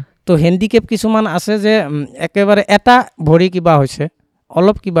 তো হেণ্ডিকেপ কিছুমান আছে যে একেবাৰে এটা ভৰি কিবা হৈছে,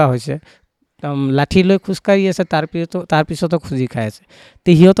 অলপ কিবা হৈছে, লাঠি লৈ খোজকাঢ়ি আছে, তাৰপিছতো খুজি খাই আছে। তো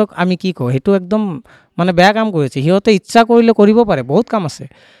সিহঁতক আমি কি কওঁ, সেইটো একদম মানে বেয়া কাম কৰিছে। সিহঁতে ইচ্ছা কৰিলে কৰিব পাৰে, বহুত কাম আছে,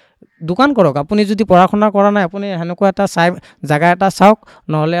 দোকান কৰক। আপুনি যদি পঢ়া শুনা কৰা নাই, আপুনি সেনেকুৱা এটা জেগা এটা চাওক,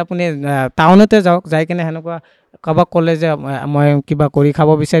 নহ'লে আপুনি টাউনতে যাওক, যাই কিনে সেনেকুৱা কাৰোবাক ক'লে যে মই কিবা কৰি খাব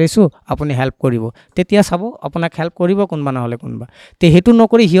বিচাৰিছোঁ, আপুনি হেল্প কৰিব, তেতিয়া চাব আপোনাক হেল্প কৰিব কোনোবা নহ'লে কোনোবা। তো সেইটো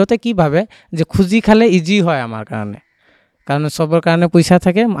নকৰি সিহঁতে কি ভাবে যে খুজি খালে ইজি হয় আমাৰ কাৰণে, কাৰণ চবৰ কাৰণে পইচা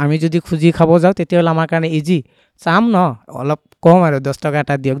থাকে, আমি যদি খুজি খাব যাওঁ তেতিয়াহ'লে আমাৰ কাৰণে ইজি, চাম ন অলপ কম আৰু 10 টকা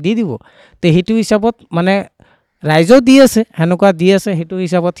এটা দিয়ক, দি দিব। তো সেইটো হিচাপত মানে ৰাইজেও দি আছে, সেনেকুৱা দি আছে, সেইটো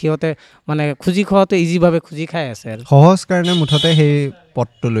হিচাপত সিহঁতে মানে খুজি খোৱাটো ইজিভাৱে খুজি খাই আছে আৰু সহজ কাৰণে মুঠতে সেই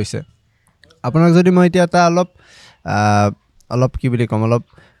পথটো লৈছে। আপোনাক যদি মই এতিয়া এটা অলপ কি বুলি ক'ম, অলপ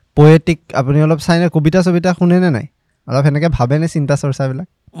পয়েটিক, আপুনি অলপ চাইনে কবিতা চবিতা শুনেনে নাই, অলপ সেনেকৈ ভাবেনে চিন্তা চৰ্চাবিলাক?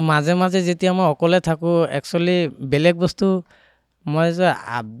 মাজে মাজে যেতিয়া মই অকলে থাকোঁ, একচুৱেলি বেলেগ বস্তু মই যে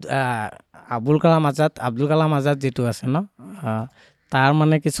আব্দুল কালাম আজাদ যিটো আছে ন, তাৰ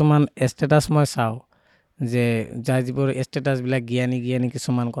মানে কিছুমান ষ্টেটাছ মই চাওঁ, যে যিবোৰ ষ্টেটাছবিলাক জ্ঞানী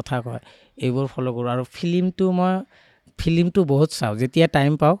কিছুমান কথা কয়, এইবোৰ ফ'ল' কৰোঁ। আৰু ফিল্মটো বহুত চাওঁ, যেতিয়া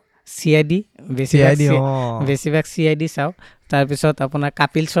টাইম পাওঁ। CID বেছিভাগ CID চাওঁ। তাৰপিছত আপোনাৰ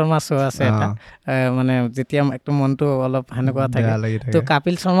কাপিল শৰ্মা শ্ব' আছে এটা, মানে যেতিয়া একদম মনটো অলপ সেনেকুৱা থাকে, তো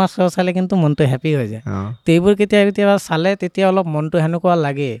কাপিল শৰ্মা শ্ব' চালে কিন্তু মনটো হেপী হৈ যায়। তো এইবোৰ কেতিয়াবা চালে তেতিয়া অলপ মনটো সেনেকুৱা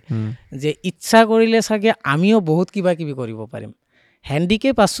লাগে যে ইচ্ছা কৰিলে চাগে আমিও বহুত কিবা কিবি কৰিব পাৰিম।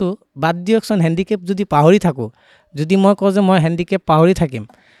 হেণ্ডিকেপ আছোঁ, বাদ দিয়কচোন, হেণ্ডিকেপ যদি পাহৰি থাকোঁ, যদি মই কওঁ যে মই হেণ্ডিকেপ পাহৰি থাকিম,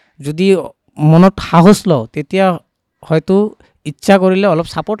 যদি মনত সাহস লওঁ, তেতিয়া হয়তো ইচ্ছা কৰিলে অলপ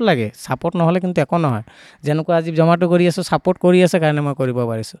ছাপৰ্ট লাগে, ছাপৰ্ট নহ'লে কিন্তু একো নহয়। যেনেকুৱা আজি জমাটো কৰি আছোঁ, ছাপৰ্ট কৰি আছে কাৰণে মই কৰিব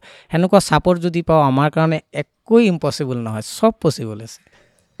পাৰিছোঁ। সেনেকুৱা ছাপৰ্ট যদি পাওঁ, আমাৰ কাৰণে একোৱেই ইম্পচিবল নহয়, চব পচিবল আছে।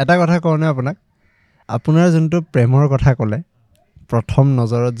 এটা কথা কওঁনে আপোনাক, আপোনাৰ যোনটো প্ৰেমৰ কথা ক'লে, প্ৰথম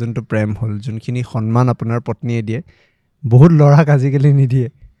নজৰত যোনটো প্ৰেম হ'ল, যোনখিনি সন্মান আপোনাৰ পত্নীয়ে দিয়ে, বহুত ল'ৰাক আজিকালি নিদিয়ে,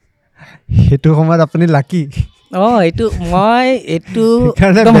 সেইটো সময়ত আপুনি লাকি। এইটো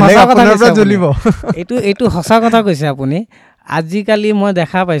একদম সঁচা কথা কৈছে, এইটো সঁচা কথা কৈছে আপুনি। আজিকালি মই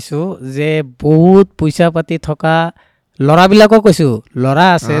দেখা পাইছোঁ যে বহুত পইচা পাতি থকা ল'ৰাবিলাকক কৈছোঁ, ল'ৰা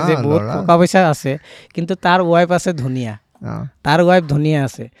আছে যে বহুত টকা পইচা আছে, কিন্তু তাৰ ৱাইফ আছে ধুনীয়া, তাৰ ৱাইফ ধুনীয়া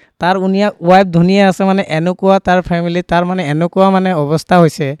আছে, তাৰ ৱাইফ ধুনীয়া আছে, মানে এনেকুৱা তাৰ ফেমিলি, তাৰ মানে এনেকুৱা মানে অৱস্থা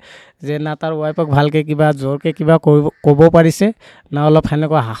হৈছে যে না তাৰ ৱাইফক ভালকৈ কিবা জোৰকৈ কিবা ক'ব পাৰিছে, না অলপ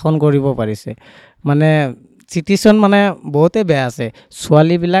সেনেকুৱা শাসন কৰিব পাৰিছে। মানে চিটুৱেশ্যন মানে বহুতেই বেয়া আছে।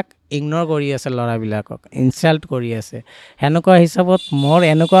 ছোৱালীবিলাক ইগন'ৰ কৰি আছে, ল'ৰাবিলাকক ইনচাল্ট কৰি আছে। সেনেকুৱা হিচাপত মোৰ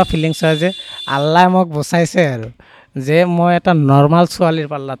এনেকুৱা ফিলিংছ হয় যে আল্লাই মোক বচাইছে আৰু, যে মই এটা নৰ্মেল ছোৱালীৰ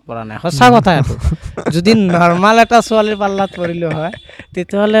পাল্লাত পৰা নাই। সঁচা কথা এইটো, যদি নৰ্মেল এটা ছোৱালীৰ পাল্লাত পৰিলোঁ হয়,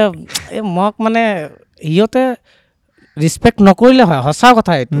 তেতিয়াহ'লে মোক মানে সিহঁতে ৰিচপেক্ট নকৰিলে হয়। সঁচা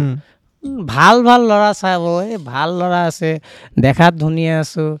কথা এইটো। ভাল ল'ৰা চাব, ভাল ল'ৰা আছে, দেখাত ধুনীয়া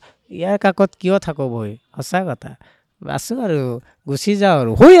আছোঁ, ইয়াৰ কাকত কিয় থাকোঁ বহি। সঁচা কথা, আছোঁ আৰু গুচি যাওঁ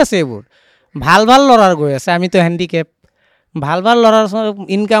আৰু, হৈ আছে এইবোৰ। ভাল ল'ৰাৰ গৈ আছে, আমিতো হেণ্ডিকেপ। ভাল ল'ৰাৰ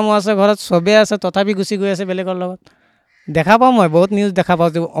ইনকামো আছে, ঘৰত চবেই আছে, তথাপি গুচি গৈ আছে বেলেগৰ লগত। দেখা পাওঁ মই বহুত নিউজ দেখা পাওঁ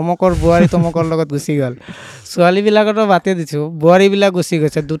যে অমুকৰ বোৱাৰী তমুকৰ লগত গুচি গ'ল। ছোৱালীবিলাকতো বাটে দিছোঁ, বোৱাৰীবিলাক গুচি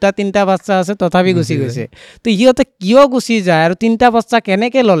গৈছে, 2-3টা বাচ্চা আছে তথাপি গুচি গৈছে। তো সিহঁতে কিয় গুচি যায় আৰু 3টা বাচ্চা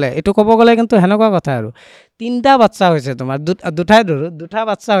কেনেকৈ ল'লে এইটো ক'ব গ'লে কিন্তু সেনেকুৱা কথা আৰু 3টা বাচ্চা হৈছে তোমাৰ, 2টা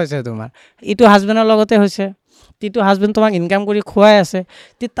বাচ্চা হৈছে তোমাৰ, ইটো হাজবেণ্ডৰ লগতে হৈছে, ইটো হাজবেণ্ড তোমাক ইনকাম কৰি খুৱাই আছে,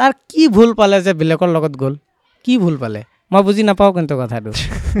 তাৰ কি ভুল পালে যে বেলেগৰ লগত গ'ল, কি ভুল পালে মই বুজি নাপাওঁ কিন্তু কথাটো।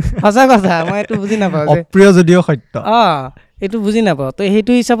 সঁচা কথা, মই এইটো বুজি নাপাওঁ যে অপ্ৰিয় যদিও সত্য। এইটো বুজি নাপাওঁ। তো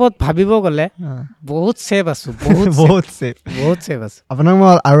সেইটো হিচাপত ভাবিব গ'লে বহুত ছেফ আছোঁ, বহুত ছেফ আছোঁ। আপোনাক মই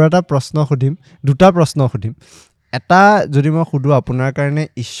আৰু এটা প্ৰশ্ন সুধিম, 2টা প্ৰশ্ন সুধিম। এটা যদি মই সুধোঁ আপোনাৰ কাৰণে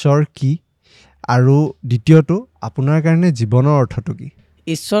ঈশ্বৰ কি, আৰু দ্বিতীয়টো আপোনাৰ কাৰণে জীৱনৰ অৰ্থটো কি?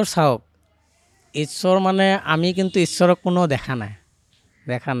 ঈশ্বৰ চাওক, ঈশ্বৰ মানে আমি কিন্তু ঈশ্বৰক কোনো দেখা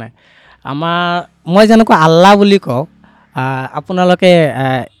নাই। মই যেনেকৈ আল্লাহ বুলি কওঁ, আপোনালোকে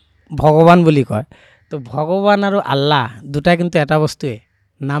ভগৱান বুলি কয়। তো ভগৱান আৰু আল্লাহ দুটা কিন্তু এটা বস্তুৱে,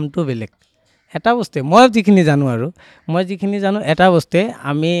 নামটো বেলেগ। এটা বস্তুৱে মই যিখিনি জানো এটা বস্তুৱে,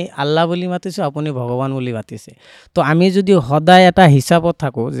 আমি আল্লাহ বুলি মাতিছোঁ, আপুনি ভগৱান বুলি মাতিছে। তো আমি যদি সদায় এটা হিচাপত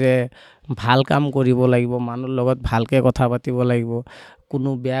থাকোঁ যে ভাল কাম কৰিব লাগিব, মানুহৰ লগত ভালকৈ কথা পাতিব লাগিব, কোনো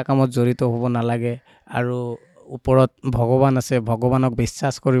বেয়া কামত জড়িত হ'ব নালাগে, আৰু ওপৰত ভগৱান আছে, ভগৱানক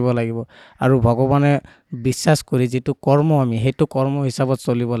বিশ্বাস কৰিব লাগিব, আৰু ভগৱানে বিশ্বাস কৰি যিটো কৰ্ম আমি সেইটো কৰ্ম হিচাপত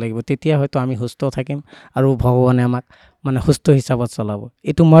চলিব লাগিব, তেতিয়া হয়তো আমি সুস্থ থাকিম আৰু ভগৱানে আমাক মানে সুস্থ হিচাপত চলাব।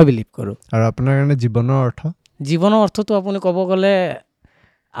 এইটো মই বিলিভ কৰোঁ। আৰু আপোনাৰ কাৰণে জীৱনৰ অৰ্থটো আপুনি ক'ব গ'লে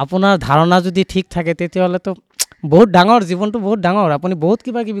আপোনাৰ ধাৰণা যদি ঠিক থাকে তেতিয়াহ'লেতো বহুত ডাঙৰ, জীৱনটো বহুত ডাঙৰ, আপুনি বহুত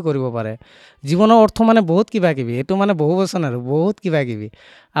কিবা কিবি কৰিব পাৰে। জীৱনৰ অৰ্থ মানে বহুত কিবা কিবি, এইটো মানে বহু বচন আৰু বহুত কিবা কিবি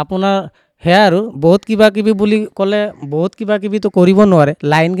আপোনাৰ সেয়া আৰু বহুত কিবা কিবি বুলি ক'লে বহুত কিবা কিবিতো কৰিব নোৱাৰে,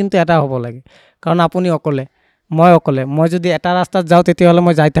 লাইন কিন্তু এটা হ'ব লাগে। কাৰণ আপুনি অকলে, মই যদি এটা ৰাস্তাত যাওঁ তেতিয়াহ'লে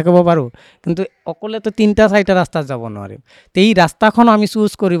মই যাই থাকিব পাৰোঁ, কিন্তু অকলেতো 3-4টা ৰাস্তাত যাব নোৱাৰিম। তো এই ৰাস্তাখন আমি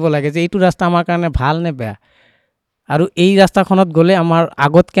চুজ কৰিব লাগে যে এইটো ৰাস্তা আমাৰ কাৰণে ভাল নে বেয়া, আৰু এই ৰাস্তাখনত গ'লে আমাৰ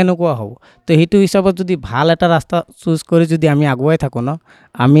আগত কেনেকুৱা হ'ব। তো সেইটো হিচাপত যদি ভাল এটা ৰাস্তা চুজ কৰি যদি আমি আগুৱাই থাকোঁ ন,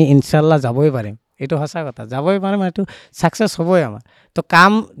 আমি ইনশাল্লাহ যাবই পাৰিম। এইটো সঁচা কথা, যাবই পাৰিম, এইটো ছাকচেছ হ'বই আমাৰ। তো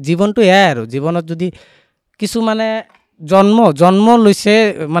জীৱনটো এয়াই আৰু, জীৱনত যদি কিছুমানে জন্ম লৈছে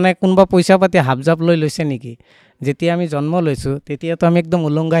মানে কোনোবা পইচা পাতি হাবজাব লৈছে নেকি? যেতিয়া আমি জন্ম লৈছোঁ তেতিয়াতো আমি একদম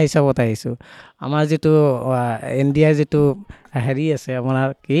উলংঘা হিচাপত আহিছোঁ। আমাৰ যিটো ইণ্ডিয়াৰ যিটো হেৰি আছে আপোনাৰ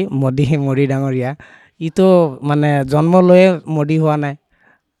কি মোদী ডাঙৰীয়া, ইটো মানে জন্ম লৈয়ে মোদী হোৱা নাই,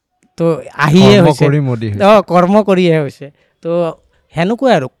 তো আহিয়ে হৈছে, কৰ্ম কৰিহে হৈছে। তো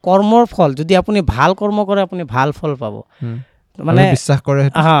সেনেকুৱাই আৰু কৰ্মৰ ফল, যদি আপুনি ভাল কৰ্ম কৰে আপুনি ভাল ফল পাব, মানে বিশ্বাস কৰে।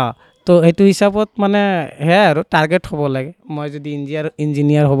 তো সেইটো হিচাপত মানে সেয়াই আৰু টাৰ্গেট হ'ব লাগে। মই যদি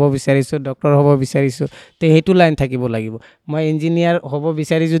ইঞ্জিনিয়াৰ হ'ব বিচাৰিছোঁ, ডক্টৰ হ'ব বিচাৰিছোঁ, তো সেইটো লাইন থাকিব লাগিব। মই ইঞ্জিনিয়াৰ হ'ব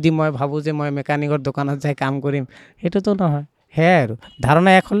বিচাৰি যদি মই ভাবোঁ যে মই মেকানিকৰ দোকানত যাই কাম কৰিম, সেইটোতো নহয়। সেয়াই আৰু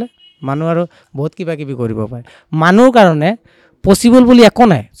ধাৰণা এক হ'লে মানুহ আৰু বহুত কিবা কিবি কৰিব পাৰে। মানুহৰ কাৰণে পচিবল বুলি একো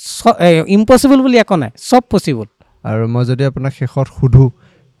নাই, ইম্পচিবল বুলি একো নাই, চব পচিবল। আৰু মই যদি আপোনাক শেষত সুধোঁ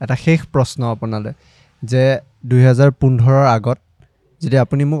এটা শেষ প্ৰশ্ন আপোনালৈ, যে 2015ৰ আগত যদি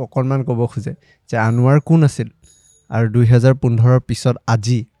আপুনি মোক অকণমান ক'ব খোজে যে আনোৱাৰ কোন আছিল, আৰু 2015ৰ পিছত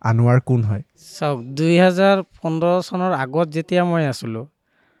আজি আনোৱাৰ কোন হয়? চাওক, 2015 চনৰ আগত যেতিয়া মই আছিলোঁ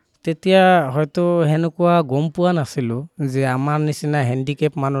তেতিয়া হয়তো সেনেকুৱা গম পোৱা নাছিলোঁ যে আমাৰ নিচিনা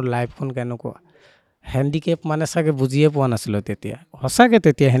হেণ্ডিকেপ মানুহৰ লাইফখন কেনেকুৱা। হেণ্ডিকেপ মানে চাগে বুজিয়ে পোৱা নাছিলোঁ তেতিয়া, সঁচাকৈ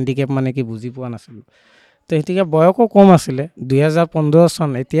তেতিয়া হেণ্ডিকেপ মানে কি বুজি পোৱা নাছিলোঁ। তো তেতিয়া বয়সো কম আছিলে, 2015 চন,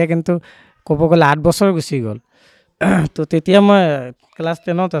 এতিয়া কিন্তু ক'ব গ'লে 8 বছৰ গুচি গ'ল। তো তেতিয়া মই ক্লাছ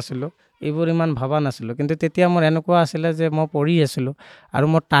 10ত আছিলোঁ, এইবোৰ ইমান ভবা নাছিলোঁ। কিন্তু তেতিয়া মোৰ এনেকুৱা আছিলে যে মই পঢ়ি আছিলোঁ, আৰু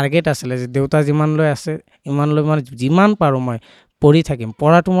মোৰ টাৰ্গেট আছিলে যে দেউতা যিমানলৈ আছে ইমানলৈ মই যিমান পাৰোঁ মই পঢ়ি থাকিম।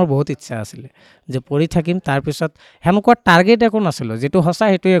 পঢ়াটো মোৰ বহুত ইচ্ছা আছিলে যে পঢ়ি থাকিম। তাৰপিছত সেনেকুৱা টাৰ্গেট একো নাছিলোঁ, যিটো সঁচা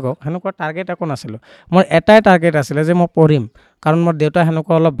সেইটোৱে কওঁ, সেনেকুৱা টাৰ্গেট একো নাছিলোঁ। মোৰ এটাই টাৰ্গেট আছিলে যে মই পঢ়িম, কাৰণ মোৰ দেউতা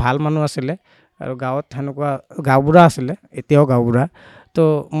সেনেকুৱা অলপ ভাল মানুহ আছিলে, আৰু গাঁৱত সেনেকুৱা গাঁওবুঢ়া আছিলে, এতিয়াও গাঁওবুঢ়া। তো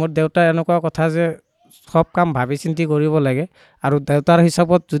মোৰ দেউতাৰ এনেকুৱা কথা যে সব কাম ভাবি চিন্তি কৰিব লাগে, আৰু দেউতাৰ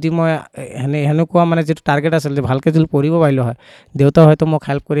হিচাপত যদি মই সেনেকুৱা মানে যিটো টাৰ্গেট আছিল যে ভালকৈ যদি পঢ়িব পাৰিলোঁ হয়, দেউতা হয়তো মোক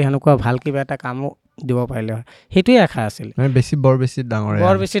হেল্প কৰি সেনেকুৱা ভাল কিবা এটা কামো দিব পাৰিলে হয়, সেইটোৱে আশা আছিল। বৰ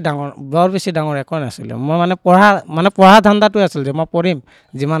বেছি ডাঙৰ একো নাছিলে। মই মানে পঢ়া ধান্দাটোৱে আছিল যে মই পঢ়িম,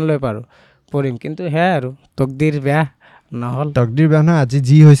 যিমানলৈ পাৰোঁ পঢ়িম। কিন্তু সেয়াই আৰু তকদিৰ বেয়া নহ'ল। তকদিৰ বেয়া নহয়, আজি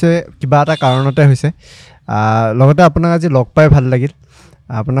যি হৈছে কিবা এটা কাৰণতে হৈছে। লগতে আপোনাক আজি লগ পাই ভাল লাগিল,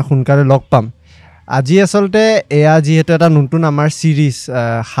 আপোনাক সোনকালে লগ পাম। আজি আচলতে এয়া যিহেতু এটা নতুন আমাৰ ছিৰিজ,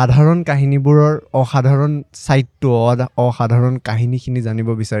 সাধাৰণ কাহিনীবোৰৰ অসাধাৰণ ছাইডটো, অসাধাৰণ কাহিনীখিনি জানিব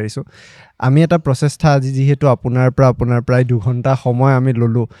বিচাৰিছোঁ। আমি এটা প্ৰচেষ্টা আজি যিহেতু আপোনাৰ প্ৰায় 2 ঘণ্টা সময় আমি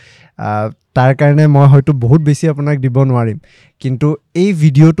ল'লোঁ, তাৰ কাৰণে মই হয়তো বহুত বেছি আপোনাক দিব নোৱাৰিম, কিন্তু এই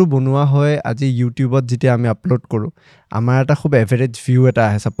ভিডিঅ'টো বনোৱা হয় আজি ইউটিউবত যেতিয়া আমি আপলোড কৰোঁ, আমাৰ এটা খুব এভাৰেজ ভিউ এটা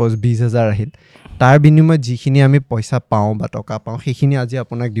আহে, ছাপ'জ 20,000 আহিল, তাৰ বিনিময়ত যিখিনি আমি পইচা পাওঁ বা টকা পাওঁ সেইখিনি আজি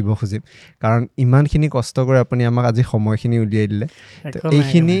আপোনাক দিব খুজিম, কাৰণ ইমানখিনি কষ্ট কৰি আপুনি আমাক আজি সময়খিনি উলিয়াই দিলে।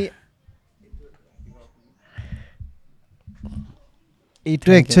 এইটো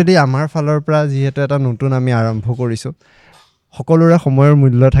একচুৱেলি আমাৰ ফালৰ পৰা যিহেতু এটা নতুন আমি আৰম্ভ কৰিছোঁ, সকলোৰে সময়ৰ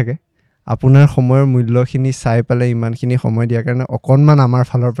মূল্য থাকে, আপোনাৰ সময়ৰ মূল্যখিনি চাই পেলাই ইমানখিনি সময় দিয়াৰ কাৰণে অকণমান আমাৰ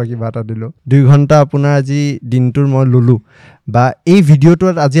ফালৰ পৰা কিবা এটা দিলোঁ। 2 ঘণ্টা আপোনাৰ আজি দিনটোৰ মই ল'লোঁ, বা এই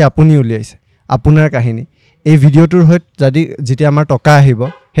ভিডিঅ'টোত আজি আপুনি উলিয়াইছে আপোনাৰ কাহিনী, এই ভিডিঅ'টোৰ সৈতে যেতিয়া আমাৰ টকা আহিব,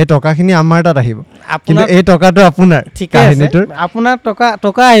 সেই টকাখিনি আমাৰ তাত আহিব, কিন্তু এই টকাটো আপোনাৰ কাহিনীটোৰ আপোনাৰ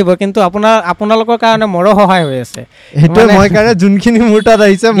টকা আহিব, কিন্তু আপোনালোকৰ কাৰণে মোৰো সহায় হৈ আছে। সেইটো মই কাৰণে যোনখিনি মোৰ তাত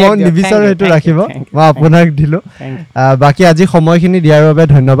আহিছে মই নিবিচাৰোঁ সেইটো ৰাখিব, মই আপোনাক দিলোঁ। বাকী আজি সময়খিনি দিয়াৰ বাবে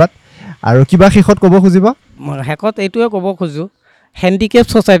ধন্যবাদ। আৰু কিবা শেষত ক'ব খুজিব? শেষত এইটোৱে ক'ব খোজোঁ, হেণ্ডিকেপ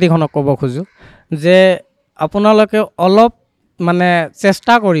ছ'চাইটিখনক ক'ব খোজোঁ যে আপোনালোকে অলপ মানে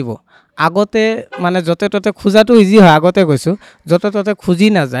চেষ্টা কৰিব, আগতে মানে য'তে ত'তে খোজাটো ইজি হয়, আগতে কৈছোঁ, য'তে ত'তে খুজি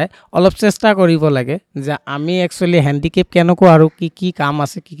নাযায়, অলপ চেষ্টা কৰিব লাগে যে আমি একচুৱেলি হেণ্ডিকেপ কেনেকুৱা আৰু কি কাম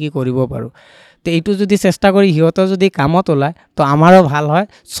আছে, কি কৰিব পাৰোঁ। তো এইটো যদি চেষ্টা কৰি সিহঁতৰ যদি কামত ওলায় তো আমাৰো ভাল হয়।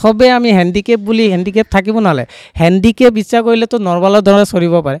 চবেই আমি হেণ্ডিকেপ বুলি হেণ্ডিকেপ থাকিব নালাগে, হেণ্ডিকেপ ইচ্ছা কৰিলেতো নৰ্মেলৰ ধৰণে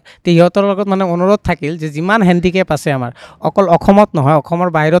চলিব পাৰে। তো সিহঁতৰ লগত মানে অনুৰোধ থাকিল যে যিমান হেণ্ডিকেপ আছে আমাৰ, অকল অসমত নহয় অসমৰ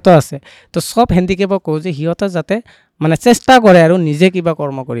বাহিৰতো আছে, তো চব হেণ্ডিকেপক কওঁ যে সিহঁতে যাতে মানে চেষ্টা কৰে আৰু নিজে কিবা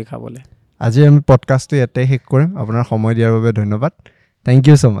কৰ্ম কৰি খাবলৈ। আজি আমি পডকাষ্টটো ইয়াতে শেষ কৰিম। আপোনাৰ সময় দিয়াৰ বাবে ধন্যবাদ। Thank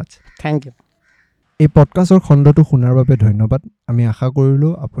you so' much. Thank you. এই পডকাষ্টৰ খণ্ডটো শুনাৰ বাবে ধন্যবাদ। আমি আশা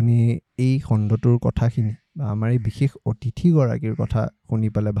কৰিলোঁ আপুনি এই খণ্ডটোৰ কথাখিনি বা আমাৰ এই বিশেষ অতিথিগৰাকীৰ কথা শুনি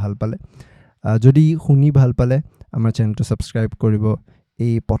পেলাই ভাল পালে। যদি শুনি ভাল পালে আমাৰ চেনেলটো ছাবস্ক্ৰাইব কৰিব।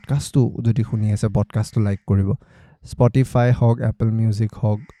 এই পডকাষ্টটো যদি শুনি আছে, পডকাষ্টটো লাইক কৰিব। স্পটিফাই হওক, এপল মিউজিক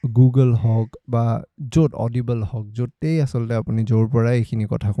হওক, গুগল হওক বা য'ত অডিবল হওক, য'তেই আচলতে আপুনি য'ৰ পৰাই এইখিনি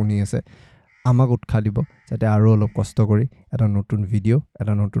কথা শুনি আছে, আমাক উৎসাহ দিব যাতে আৰু অলপ কষ্ট কৰি এটা নতুন ভিডিঅ',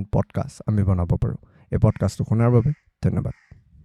 এটা নতুন পডকাষ্ট আমি বনাব পাৰোঁ। এই পডকাষ্টটো শুনাৰ বাবে ধন্যবাদ।